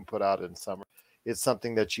that you can put out in summer. It's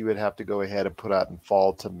something that you would have to go ahead and put out in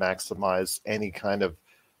fall to maximize any kind of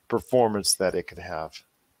performance that it could have.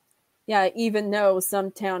 Yeah, even though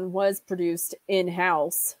Stumptown was produced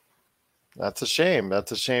in-house. That's a shame.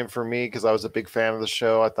 That's a shame for me because I was a big fan of the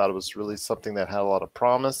show. I thought it was really something that had a lot of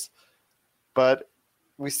promise. But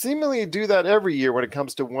we seemingly do that every year when it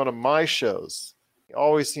comes to one of my shows. He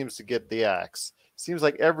always seems to get the axe. Seems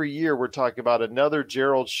like every year we're talking about another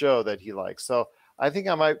Gerald show that he likes. So I think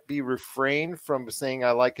I might be refrained from saying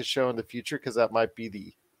I like a show in the future because that might be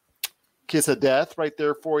the kiss of death right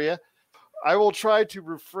there for you. I will try to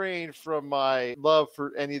refrain from my love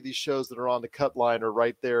for any of these shows that are on the cut line or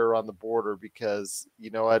right there on the border because, you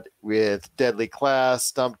know what, with Deadly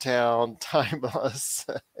Class, Stumptown, Timeless,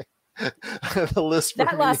 the list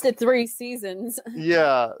that lasted 3 seasons.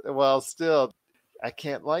 Yeah, well, still, I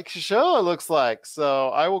can't like the show, it looks like. So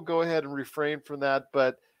I will go ahead and refrain from that.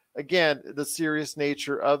 But again, the serious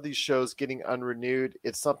nature of these shows getting unrenewed,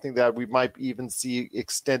 it's something that we might even see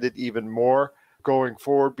extended even more going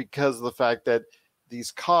forward because of the fact that these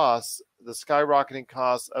costs, the skyrocketing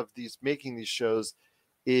costs of these making these shows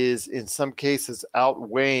is in some cases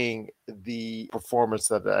outweighing the performance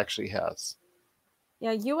that it actually has.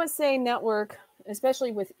 Yeah, USA Network,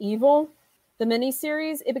 especially with Evil, the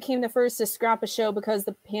miniseries, it became the first to scrap a show because of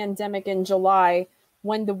the pandemic in July,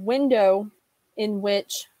 when the window in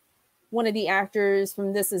which one of the actors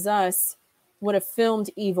from This Is Us would have filmed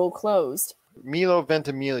Evil closed. Milo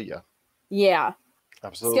Ventimiglia. Yeah.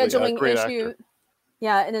 Absolutely. Scheduling Great issue. actor.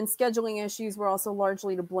 Yeah, and then scheduling issues were also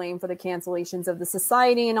largely to blame for the cancellations of the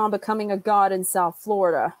Society and on Becoming a God in South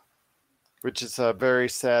Florida. Which is very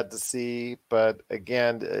sad to see. But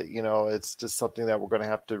again, you know, it's just something that we're going to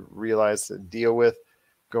have to realize and deal with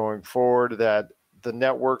going forward, that the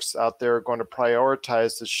networks out there are going to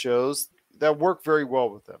prioritize the shows that work very well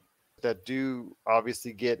with them, that do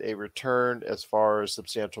obviously get a return as far as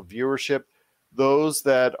substantial viewership. Those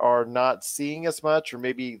that are not seeing as much, or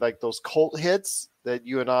maybe like those cult hits that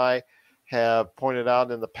you and I have pointed out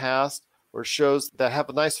in the past, or shows that have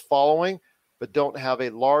a nice following but don't have a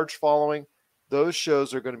large following, those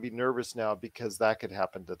shows are going to be nervous now because that could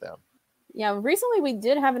happen to them. Yeah, recently we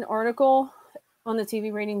did have an article on the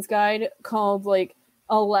TV Ratings Guide called like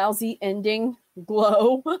A Lousy Ending,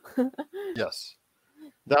 Glow. Yes.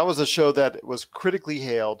 That was a show that was critically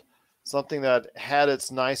hailed, something that had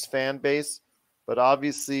its nice fan base, but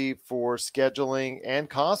obviously for scheduling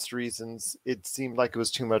and cost reasons, it seemed like it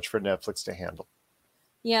was too much for Netflix to handle.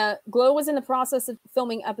 Yeah, Glow was in the process of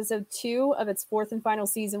filming episode 2 of its 4th and final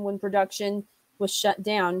season when production was shut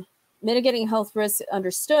down. Mitigating health risks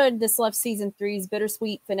understood, this left season 3's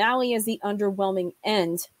bittersweet finale as the underwhelming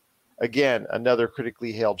end. Again, another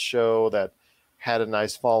critically hailed show that had a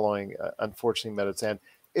nice following, unfortunately met its end.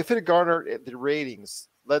 If it had garnered the ratings,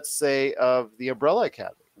 let's say, of The Umbrella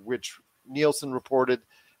Academy, which Nielsen reported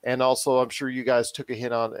And also, I'm sure you guys took a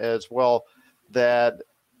hint on as well that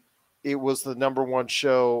it was the number one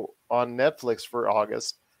show on Netflix for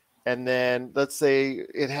August. And then let's say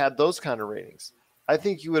it had those kind of ratings. I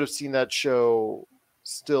think you would have seen that show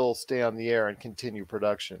still stay on the air and continue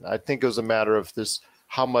production. I think it was a matter of this,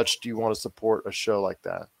 how much do you want to support a show like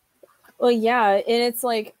that? Well, yeah, and it's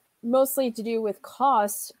like mostly to do with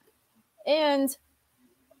cost and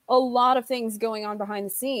a lot of things going on behind the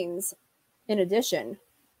scenes in addition.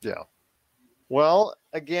 Yeah. Well,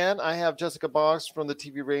 again, I have Jessica Boggs from the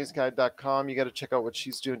TVRatingsGuide.com. You got to check out what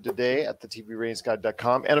she's doing today at the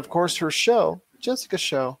TVRatingsGuide.com. And of course, her show, Jessica's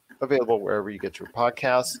show, available wherever you get your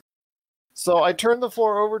podcasts. So I turn the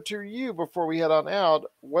floor over to you before we head on out.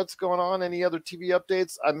 What's going on? Any other TV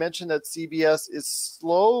updates? I mentioned that CBS is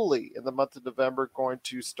slowly in the month of November going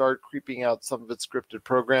to start creeping out some of its scripted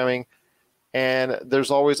programming. And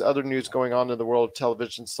there's always other news going on in the world of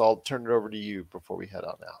television. So I'll turn it over to you before we head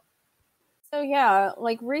on out. So yeah,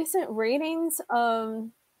 like recent ratings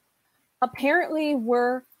apparently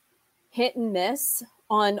were hit and miss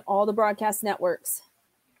on all the broadcast networks.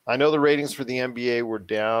 I know the ratings for the NBA were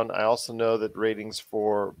down. I also know that ratings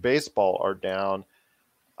for baseball are down.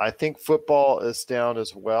 I think football is down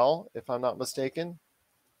as well, if I'm not mistaken.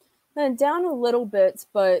 And down a little bit,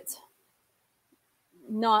 but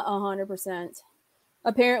not 100%.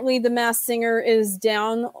 Apparently, The Masked Singer is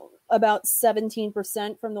down about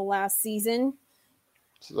 17% from the last season.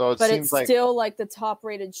 So but it's still like the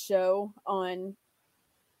top-rated show on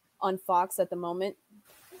Fox at the moment.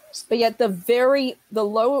 But yet the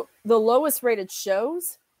lowest rated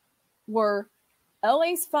shows were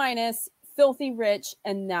LA's Finest, Filthy Rich,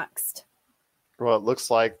 and Next. Well, it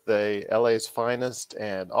looks like the LA's Finest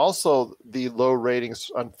and also the low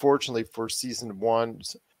ratings, unfortunately, for season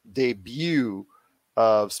one's debut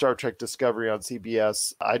of Star Trek Discovery on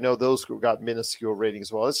CBS. I know those got minuscule ratings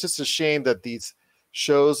as well. It's just a shame that these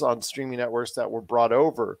shows on streaming networks that were brought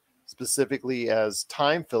over specifically as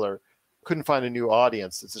time filler couldn't find a new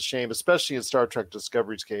audience. It's a shame, especially in Star Trek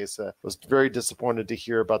Discovery's case. I was very disappointed to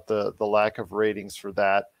hear about the lack of ratings for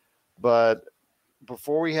that. But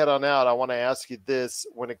before we head on out, I want to ask you this.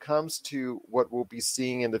 When it comes to what we'll be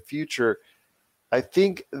seeing in the future, I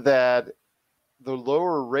think that the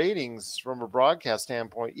lower ratings from a broadcast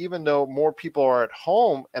standpoint, even though more people are at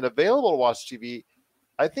home and available to watch TV,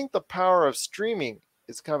 I think the power of streaming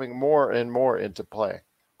is coming more and more into play.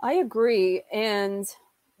 I agree. And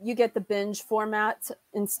you get the binge format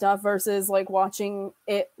and stuff versus like watching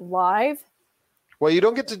it live. Well, you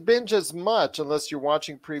don't get to binge as much unless you're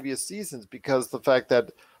watching previous seasons because the fact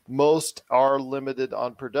that most are limited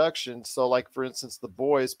on production. So like, for instance, The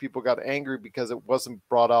Boys, people got angry because it wasn't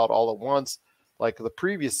brought out all at once like the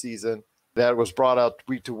previous season that was brought out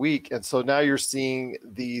week to week. And so now you're seeing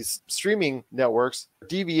these streaming networks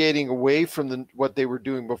deviating away from what they were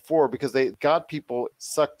doing before because they got people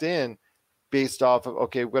sucked in based off of,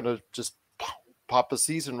 okay, we're going to just pop a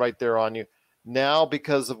season right there on you. Now,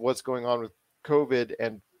 because of what's going on with COVID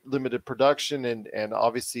and limited production and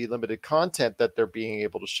obviously limited content that they're being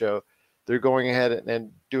able to show, they're going ahead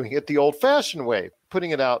and doing it the old-fashioned way,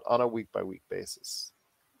 putting it out on a week-by-week basis.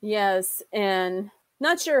 Yes, and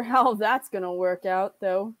not sure how that's going to work out,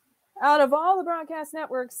 though. Out of all the broadcast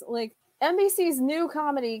networks, like NBC's new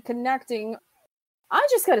comedy Connecting, I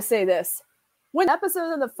just got to say this. When an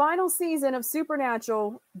episode of the final season of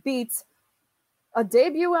Supernatural beats a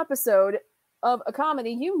debut episode of a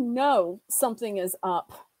comedy, you know something is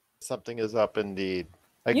up. Something is up indeed.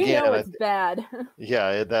 Again, you know it's bad.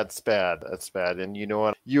 Yeah, that's bad. That's bad. And you know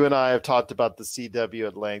what? You and I have talked about the CW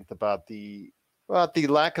at length about the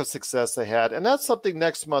lack of success they had. And that's something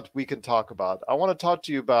next month we can talk about. I want to talk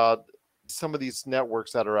to you about some of these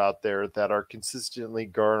networks that are out there that are consistently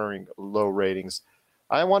garnering low ratings.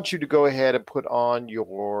 I want you to go ahead and put on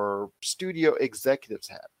your studio executives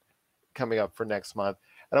hat coming up for next month.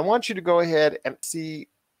 And I want you to go ahead and see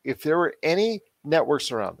if there are any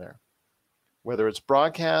networks around there, whether it's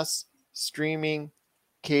broadcast, streaming,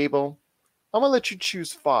 cable. I'm going to let you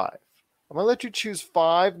choose 5. I'm going to let you choose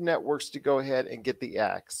 5 networks to go ahead and get the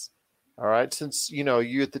axe. All right. Since, you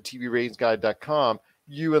at the TVRatingsGuide.com,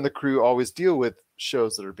 you and the crew always deal with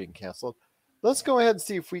shows that are being canceled. Let's go ahead and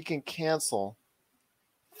see if we can cancel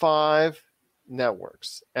 5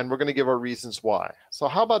 networks, and we're going to give our reasons why. So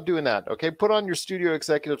how about doing that? Okay, put on your studio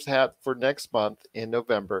executives hat for next month in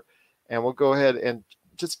November, and we'll go ahead and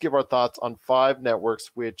just give our thoughts on 5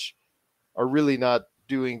 networks which are really not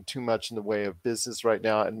doing too much in the way of business right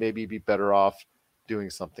now and maybe be better off doing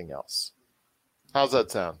something else. How's that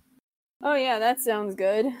sound? Oh yeah, that sounds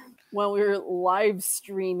good. When we're live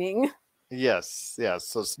streaming. Yes.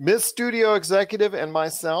 So Miss Studio Executive and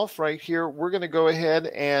myself right here, we're going to go ahead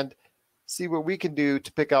and see what we can do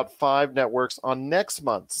to pick out 5 networks on next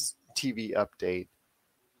month's TV update.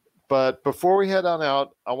 But before we head on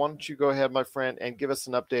out, I want you to go ahead, my friend, and give us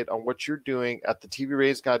an update on what you're doing at the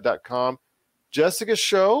TVRatingsGuide.com, Jessica's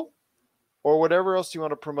show, or whatever else you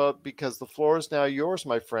want to promote, because the floor is now yours,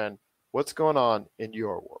 my friend. What's going on in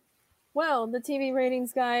your world? Well, the TV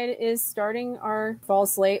Ratings Guide is starting our fall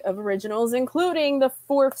slate of originals, including the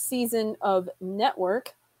 4th season of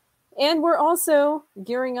Network. And we're also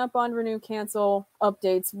gearing up on Renew Cancel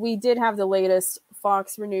updates. We did have the latest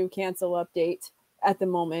Fox Renew Cancel update at the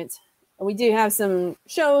moment. And we do have some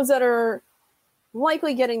shows that are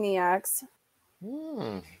likely getting the axe.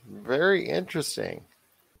 Very interesting.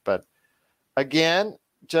 But again,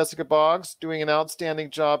 Jessica Boggs doing an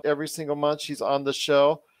outstanding job every single month she's on the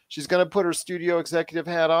show. She's going to put her studio executive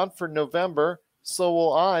hat on for November. So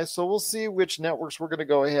will I. So we'll see which networks we're going to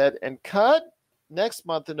go ahead and cut next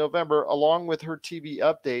month in November, along with her TV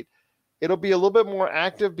update. It'll be a little bit more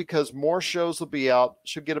active because more shows will be out.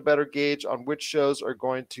 She'll get a better gauge on which shows are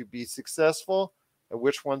going to be successful and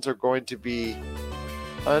which ones are going to be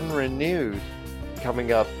unrenewed,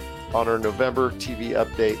 coming up on our November TV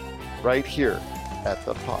update right here at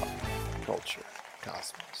the Pop Culture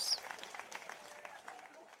Cosmos.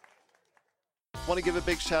 I want to give a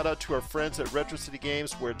big shout out to our friends at Retro City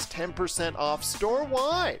Games, where it's 10% off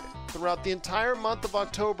store-wide throughout the entire month of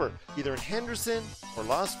October, either in Henderson or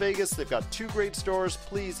Las Vegas. They've got 2 great stores.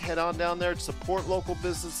 Please head on down there to support local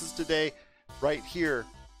businesses today, right here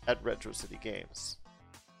at Retro City Games.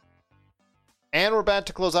 And we're back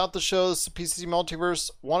to close out the show. This is PCC Multiverse.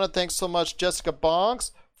 Want to thank so much Jessica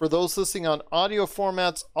Boggs. For those listening on audio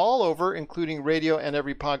formats all over, including radio and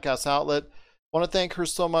every podcast outlet, want to thank her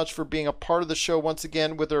so much for being a part of the show once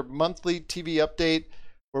again with her monthly TV update,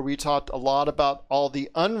 where we talked a lot about all the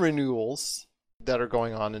unrenewals that are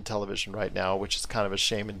going on in television right now, which is kind of a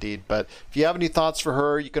shame indeed. But if you have any thoughts for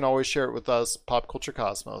her, you can always share it with us,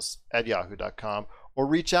 popculturecosmos@yahoo.com, or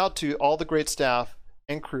reach out to all the great staff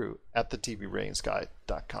and crew at the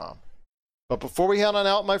TVRatingsGuide.com. But before we head on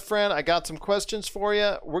out, my friend, I got some questions for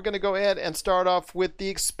you. We're going to go ahead and start off with The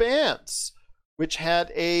Expanse, which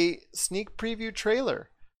had a sneak preview trailer,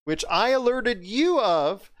 which I alerted you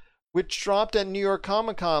of, which dropped at New York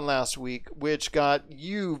Comic Con last week, which got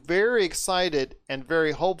you very excited and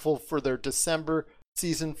very hopeful for their December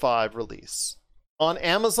Season 5 release. On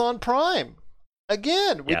Amazon Prime,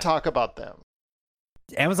 again, we talk about them.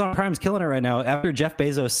 Amazon Prime's killing it right now. After Jeff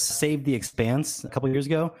Bezos saved The Expanse a couple years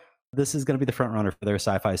ago, this is going to be the front runner for their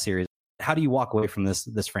sci-fi series. How do you walk away from this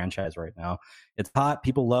franchise right now? It's hot.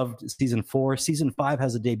 People loved Season 4. Season 5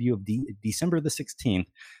 has a debut of December the 16th.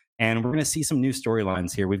 And we're going to see some new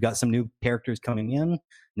storylines here. We've got some new characters coming in.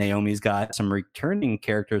 Naomi's got some returning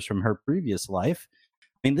characters from her previous life.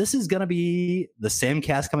 I mean, this is going to be the same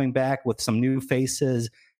cast coming back with some new faces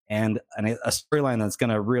and a storyline that's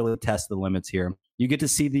going to really test the limits here. You get to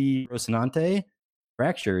see the Rocinante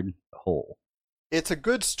fractured whole. It's a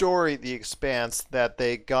good story, The Expanse, that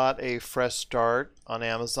they got a fresh start on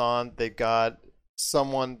Amazon. They got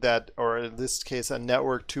someone that, or in this case, a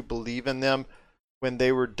network to believe in them when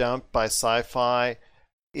they were dumped by Sci-Fi.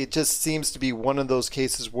 It just seems to be one of those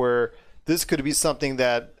cases where this could be something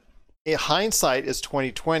that, in hindsight, is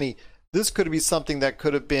 2020. This could be something that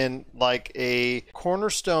could have been like a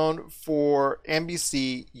cornerstone for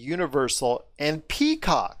NBC, Universal, and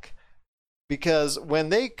Peacock. Because when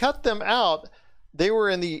they cut them out, they were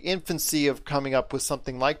in the infancy of coming up with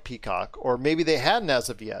something like Peacock, or maybe they hadn't as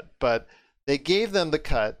of yet, but they gave them the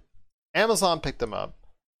cut. Amazon picked them up.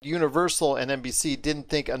 Universal and NBC didn't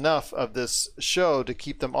think enough of this show to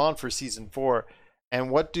keep them on for Season 4.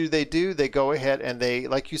 And what do? They go ahead and they,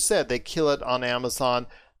 like you said, they kill it on Amazon.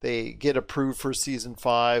 They get approved for Season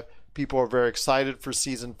 5. People are very excited for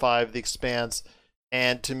Season 5, The Expanse.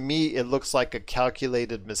 And to me, it looks like a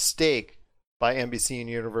calculated mistake by NBC and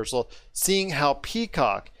Universal, seeing how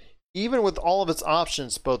Peacock, even with all of its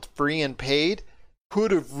options, both free and paid,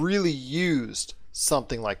 could have really used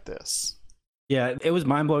something like this. Yeah, it was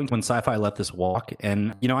mind-blowing when Sci-Fi let this walk.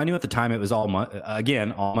 And, I knew at the time it was all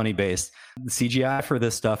money-based. The CGI for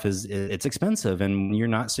this stuff it's expensive. And when you're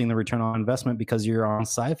not seeing the return on investment because you're on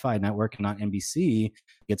Sci-Fi Network and not NBC,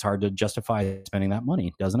 it's hard to justify spending that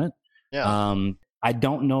money, doesn't it? Yeah. I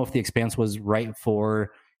don't know if The Expanse was right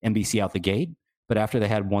for NBC out the gate, but after they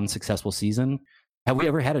had one successful season, have we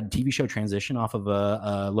ever had a TV show transition off of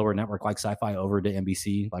a lower network like Sci-Fi over to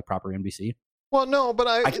NBC, like proper NBC? Well, no,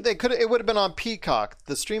 but they could. It would have been on Peacock,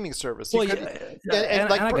 the streaming service. Well, I got that.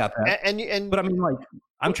 But I mean, like,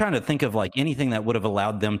 I'm trying to think of like anything that would have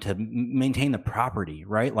allowed them to maintain the property,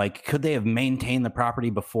 right? Like, could they have maintained the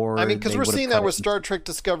property before? I mean, because we're seeing that with Star Trek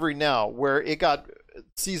Discovery now, where it got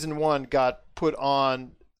season 1 got put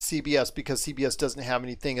on CBS because CBS doesn't have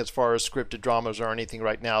anything as far as scripted dramas or anything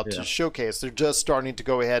right now to showcase. They're just starting to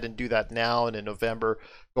go ahead and do that now, and in November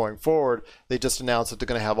going forward, they just announced that they're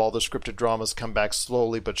going to have all the scripted dramas come back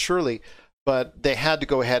slowly but surely. But they had to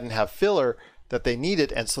go ahead and have filler that they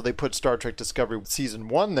needed, and so they put Star Trek Discovery season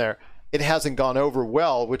 1 there. It hasn't gone over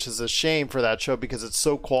well, which is a shame for that show because it's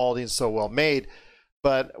so quality and so well made.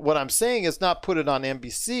 But what I'm saying is not put it on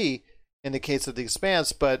NBC in the case of The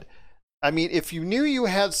Expanse, but I mean, if you knew you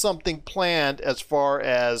had something planned as far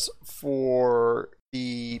as for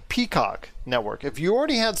the Peacock network, if you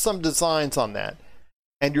already had some designs on that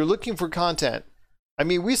and you're looking for content, I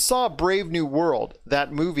mean, we saw Brave New World,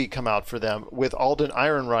 that movie, come out for them with Alden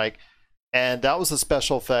Ehrenreich. And that was a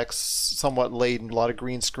special effects, somewhat laden, a lot of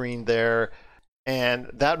green screen there. And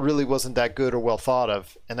that really wasn't that good or well thought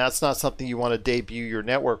of. And that's not something you want to debut your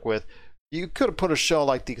network with. You could have put a show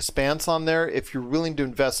like The Expanse on there. If you're willing to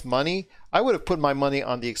invest money, I would have put my money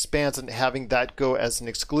on The Expanse and having that go as an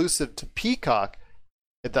exclusive to Peacock,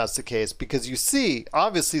 if that's the case. Because you see,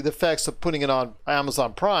 obviously, the effects of putting it on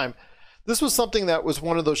Amazon Prime. This was something that was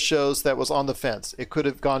one of those shows that was on the fence. It could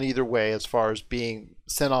have gone either way as far as being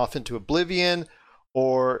sent off into oblivion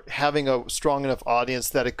or having a strong enough audience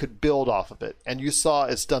that it could build off of it. And you saw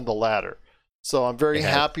it's done the latter. So I'm very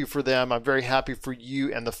happy for them. I'm very happy for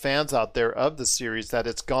you and the fans out there of the series that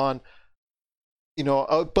it's gone, you know,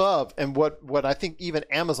 above and what I think even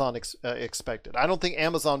Amazon expected. I don't think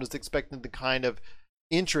Amazon was expecting the kind of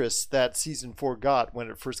interest that season 4 got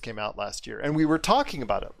when it first came out last year, and we were talking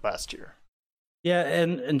about it last year. Yeah,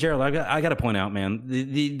 and Gerald, I got to point out, man,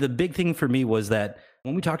 the big thing for me was that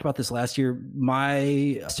when we talked about this last year,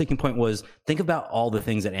 my sticking point was think about all the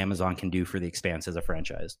things that Amazon can do for The Expanse as a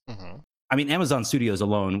franchise. Mm-hmm. I mean, Amazon Studios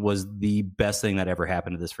alone was the best thing that ever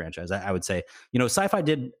happened to this franchise. I would say, you know, Sci-Fi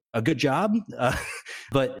did a good job,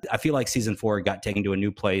 but I feel like season 4 got taken to a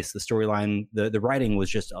new place. The storyline, the writing was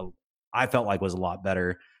just I felt like was a lot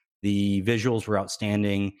better. The visuals were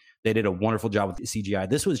outstanding. They did a wonderful job with the CGI.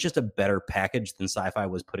 This was just a better package than Sci-Fi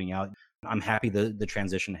was putting out. I'm happy the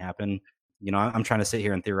transition happened. You know, I'm trying to sit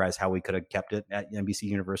here and theorize how we could have kept it at NBC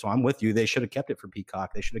Universal. I'm with you. They should have kept it for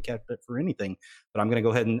Peacock. They should have kept it for anything. But I'm going to go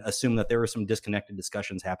ahead and assume that there were some disconnected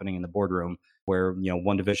discussions happening in the boardroom where, you know,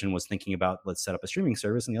 one division was thinking about let's set up a streaming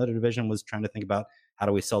service and the other division was trying to think about how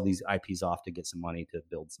do we sell these IPs off to get some money to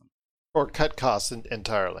build some. Or cut costs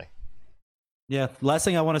entirely. Yeah. Last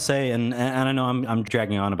thing I want to say, and I know I'm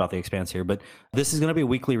dragging on about The Expanse here, but this is going to be a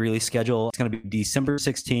weekly release schedule. It's going to be December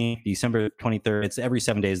 16th, December 23rd. It's every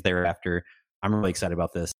 7 days thereafter. I'm really excited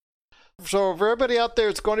about this. So for everybody out there,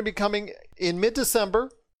 it's going to be coming in mid-December,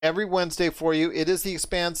 every Wednesday for you. It is The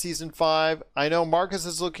Expanse Season 5. I know Marcus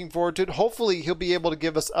is looking forward to it. Hopefully, he'll be able to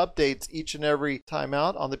give us updates each and every time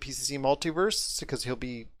out on the PCC Multiverse because he'll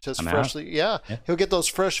be just freshly... Yeah, he'll get those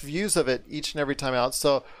fresh views of it each and every time out.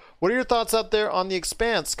 So what are your thoughts out there on The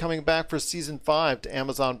Expanse coming back for Season 5 to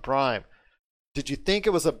Amazon Prime? Did you think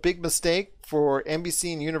it was a big mistake for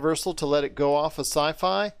NBC and Universal to let it go off of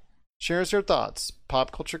Sci-Fi? Share us your thoughts,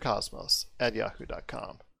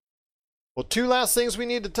 popculturecosmos@yahoo.com. Well, 2 last things we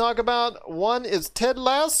need to talk about. One is Ted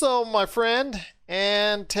Lasso, my friend.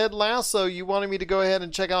 And Ted Lasso, you wanted me to go ahead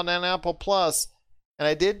and check out on Apple Plus. And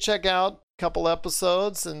I did check out a couple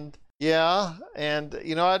episodes. And yeah, and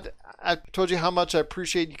you know, I told you how much I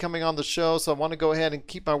appreciate you coming on the show. So I want to go ahead and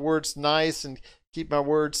keep my words nice and keep my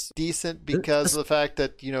words decent because of the fact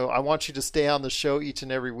that, you know, I want you to stay on the show each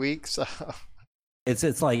and every week. So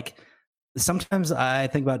it's like... Sometimes I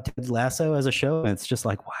think about Ted Lasso as a show, and it's just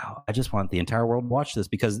like, wow, I just want the entire world to watch this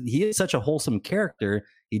because he is such a wholesome character.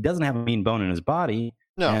 He doesn't have a mean bone in his body,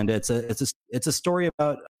 and it's a story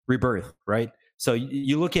about rebirth, right? So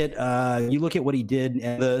you look at what he did,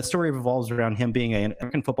 and the story revolves around him being an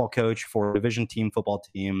American football coach for a Division football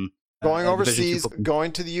team. Going overseas,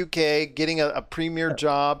 going to the UK, getting a premier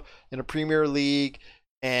job in a Premier League.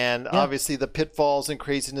 And obviously the pitfalls and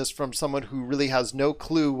craziness from someone who really has no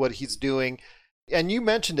clue what he's doing. And you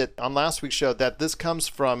mentioned it on last week's show that this comes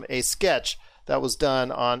from a sketch that was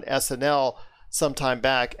done on SNL some time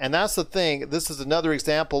back. And that's the thing. This is another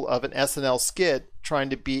example of an SNL skit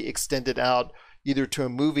trying to be extended out either to a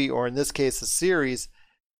movie or in this case a series.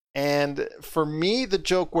 And for me, the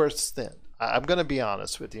joke wears thin. I'm going to be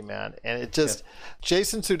honest with you, man. And it just,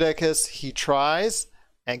 Jason Sudeikis, he tries,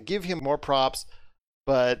 and give him more props.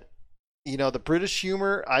 But, you know, the British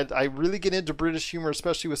humor, I really get into British humor,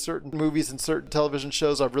 especially with certain movies and certain television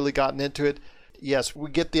shows. I've really gotten into it. Yes, we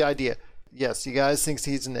get the idea. Yes, you guys think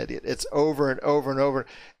he's an idiot. It's over and over and over,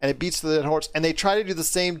 and it beats the dead horse. And they try to do the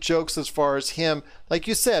same jokes as far as him. Like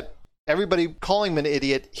you said, everybody calling him an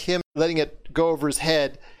idiot, him letting it go over his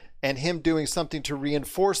head, and him doing something to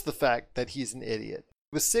reinforce the fact that he's an idiot.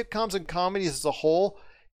 With sitcoms and comedies as a whole,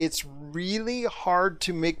 it's really hard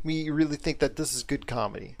to make me really think that this is good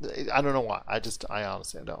comedy. I don't know why. I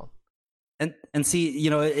honestly don't. And see, you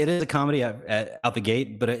know, it is a comedy out the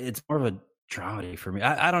gate, but it's more of a dramedy for me.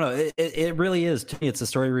 I don't know. It really is. To me, it's a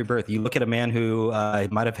story of rebirth. You look at a man who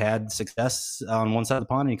might have had success on one side of the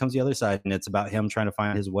pond, and he comes to the other side, and it's about him trying to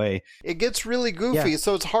find his way. It gets really goofy,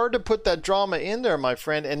 so it's hard to put that drama in there, my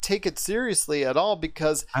friend, and take it seriously at all,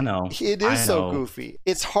 because I know it is so goofy.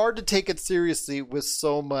 It's hard to take it seriously with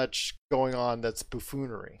so much going on that's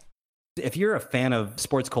buffoonery. If you're a fan of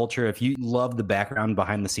sports culture, if you love the background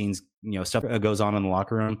behind the scenes, you know, stuff that goes on in the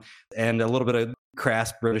locker room and a little bit of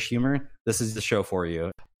crass British humor, this is the show for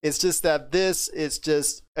you. It's just that this is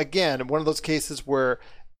just, again, one of those cases where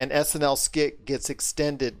an SNL skit gets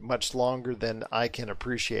extended much longer than I can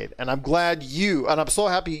appreciate. And I'm glad and I'm so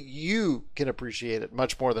happy you can appreciate it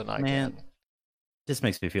much more than I can. This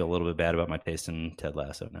makes me feel a little bit bad about my taste in Ted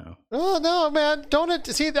Lasso now. Oh, no, man. Don't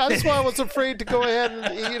see, that's why I was afraid to go ahead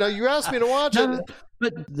and, you asked me to watch it.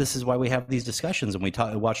 But this is why we have these discussions and we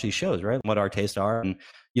watch these shows, right? What our tastes are. And,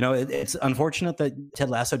 you know, it's unfortunate that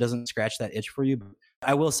Ted Lasso doesn't scratch that itch for you. But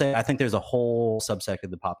I will say, I think there's a whole subsect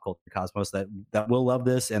of the pop culture cosmos that will love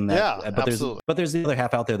this. And that, but there's the other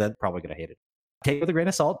half out there that's probably going to hate it. Take it with a grain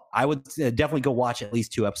of salt. I would definitely go watch at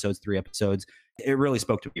least 2 episodes, 3 episodes. It really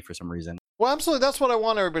spoke to me for some reason. Well, absolutely. That's what I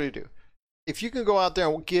want everybody to do. If you can go out there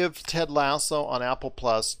and give Ted Lasso on Apple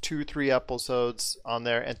Plus 2-3 episodes on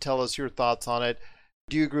there and tell us your thoughts on it.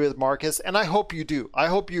 Do you agree with Marcus? And I hope you do. I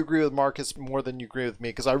hope you agree with Marcus more than you agree with me,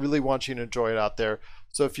 because I really want you to enjoy it out there.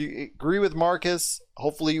 So if you agree with Marcus,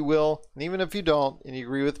 hopefully you will. And even if you don't and you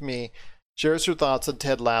agree with me, share us your thoughts on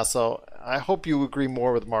Ted Lasso. I hope you agree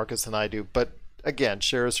more with Marcus than I do. But again,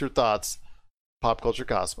 share us your thoughts.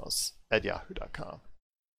 popculturecosmos@yahoo.com.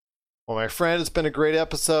 Well, my friend, it's been a great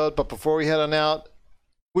episode, but before we head on out,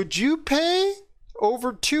 would you pay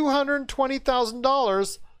over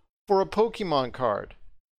 $220,000 for a Pokemon card?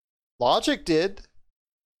 Logic did.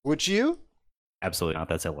 Would you? Absolutely not.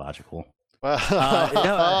 That's illogical. No,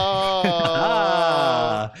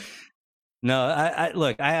 I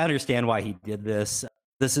look, I understand why he did this.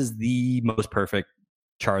 This is the most perfect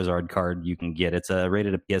Charizard card you can get. It's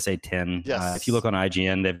rated a PSA 10. Yes. If you look on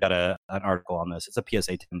IGN, they've got an article on this. It's a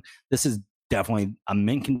PSA 10. This is definitely a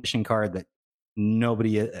mint condition card that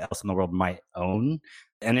nobody else in the world might own.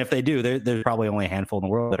 And if they do, there's probably only a handful in the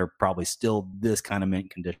world that are probably still this kind of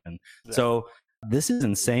mint condition. Yeah. So this is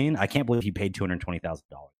insane. I can't believe he paid $220,000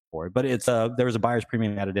 for it. But it's there was a buyer's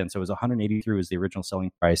premium added in, so it was $183 was the original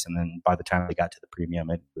selling price, and then by the time they got to the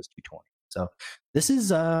premium, it was $220. So this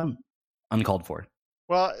is uncalled for.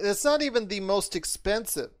 Well, it's not even the most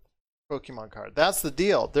expensive Pokemon card. That's the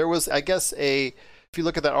deal. There was, I guess, if you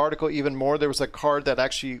look at that article even more, there was a card that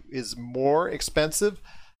actually is more expensive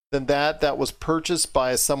than that was purchased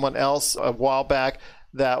by someone else a while back.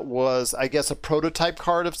 That was, I guess, a prototype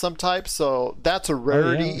card of some type. So that's a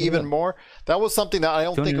rarity even more. That was something that I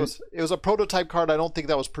don't think it was a prototype card. I don't think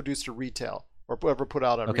that was produced to retail or ever put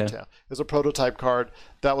out on retail. It was a prototype card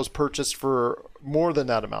that was purchased for more than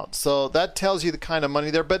that amount. So that tells you the kind of money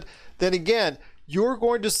there. But then again, you're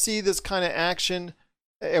going to see this kind of action,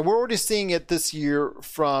 and we're already seeing it this year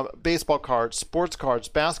from baseball cards, sports cards,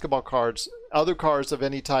 basketball cards, other cards of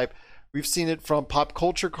any type. We've seen it from pop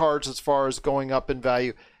culture cards as far as going up in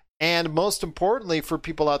value. And most importantly, for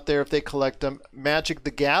people out there, if they collect them, Magic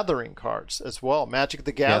the Gathering cards as well. Magic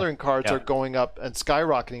the Gathering cards are going up and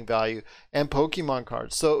skyrocketing value, and Pokemon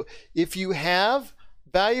cards. So if you have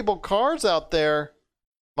valuable cards out there,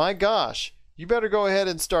 my gosh, you better go ahead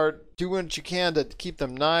and start doing what you can to keep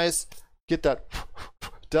them nice, get that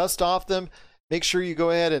dust off them. Make sure you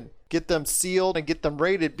go ahead and get them sealed and get them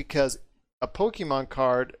rated, because a Pokemon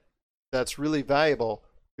card that's really valuable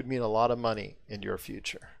could mean a lot of money in your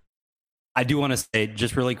future. I do want to say,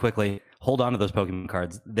 just really quickly, hold on to those Pokemon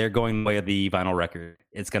cards. They're going the way of the vinyl record.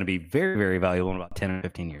 It's going to be very, very valuable in about 10 or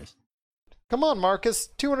 15 years. Come on, Marcus.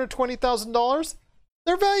 $220,000?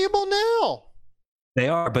 They're valuable now. They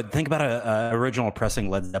are, but think about a original pressing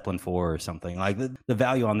Led Zeppelin 4 or something. Like the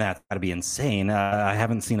value on that's got to be insane. I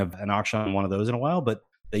haven't seen an auction on one of those in a while, but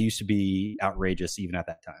they used to be outrageous even at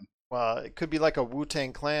that time. Well, it could be like a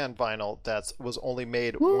Wu-Tang Clan vinyl that was only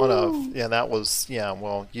made one of. Yeah, that was,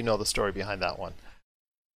 well, you know the story behind that one.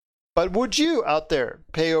 But would you out there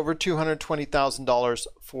pay over $220,000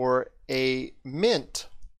 for a mint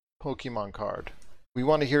Pokemon card? We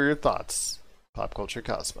want to hear your thoughts.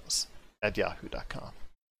 popculturecosmos@yahoo.com.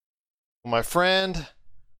 Well, my friend,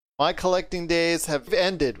 my collecting days have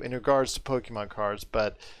ended in regards to Pokemon cards,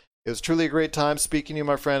 but it was truly a great time speaking to you,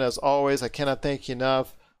 my friend. As always, I cannot thank you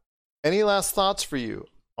enough. Any last thoughts for you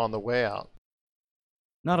on the way out?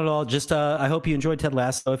 Not at all. Just I hope you enjoyed Ted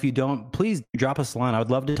Lasso. If you don't, please drop us a line. I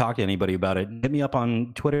would love to talk to anybody about it. Hit me up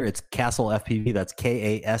on Twitter. It's Castle FPV. That's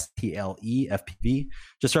Kastle FPV.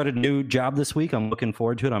 Just started a new job this week. I'm looking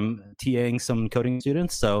forward to it. I'm TAing some coding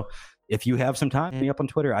students. So if you have some time, hit me up on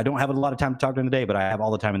Twitter. I don't have a lot of time to talk during the day, but I have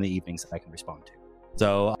all the time in the evenings that I can respond to.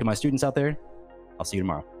 So to my students out there, I'll see you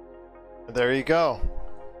tomorrow. There you go.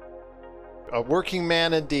 A working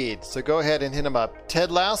man indeed. So go ahead and hit him up.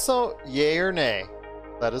 Ted Lasso, yay or nay?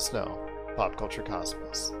 Let us know.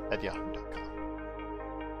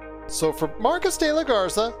 popculturecosmos@yahoo.com. So for Marcus de la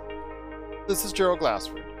Garza, this is Gerald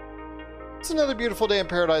Glassford. It's another beautiful day in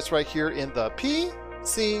paradise right here in the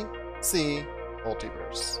PCC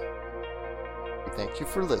Multiverse. We thank you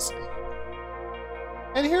for listening.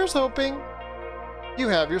 And here's hoping you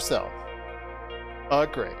have yourself a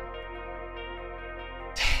great day.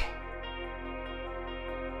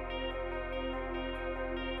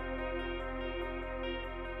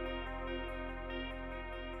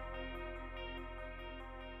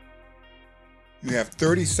 You have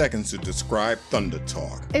 30 seconds to describe Thunder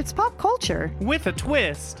Talk. It's pop culture. With a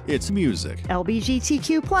twist. It's music.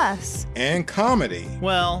 LGBTQ+. And comedy.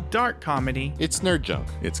 Well, dark comedy. It's nerd junk.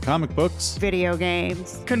 It's comic books. Video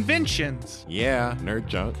games. Conventions. Yeah, nerd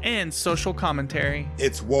junk. And social commentary.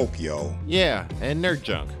 It's woke, yo. Yeah, and nerd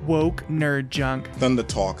junk. Woke nerd junk. Thunder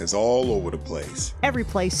Talk is all over the place. Every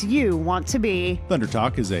place you want to be. Thunder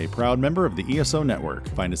Talk is a proud member of the ESO Network.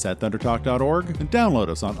 Find us at thundertalk.org and download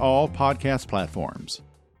us on all podcast platforms.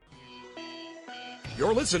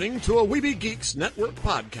 You're listening to a Weeby Geeks Network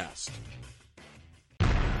podcast.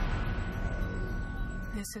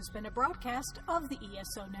 This has been a broadcast of the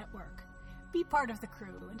ESO Network. Be part of the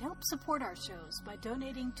crew and help support our shows by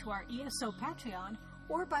donating to our ESO Patreon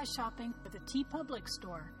or by shopping at the TeePublic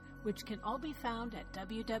store, which can all be found at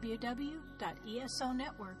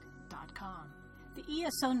www.esonetwork.com. The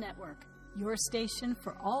ESO Network, your station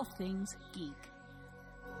for all things geek.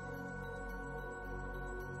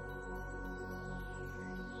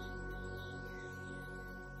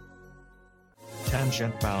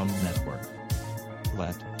 Tangent Bound Network.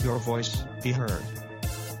 Let your voice be heard.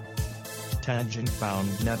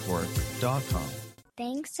 TangentBoundNetwork.com.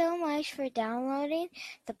 Thanks so much for downloading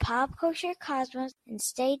the Pop Culture Cosmos, and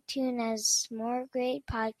stay tuned as more great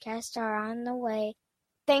podcasts are on the way.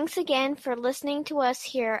 Thanks again for listening to us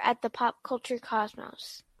here at the Pop Culture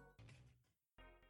Cosmos.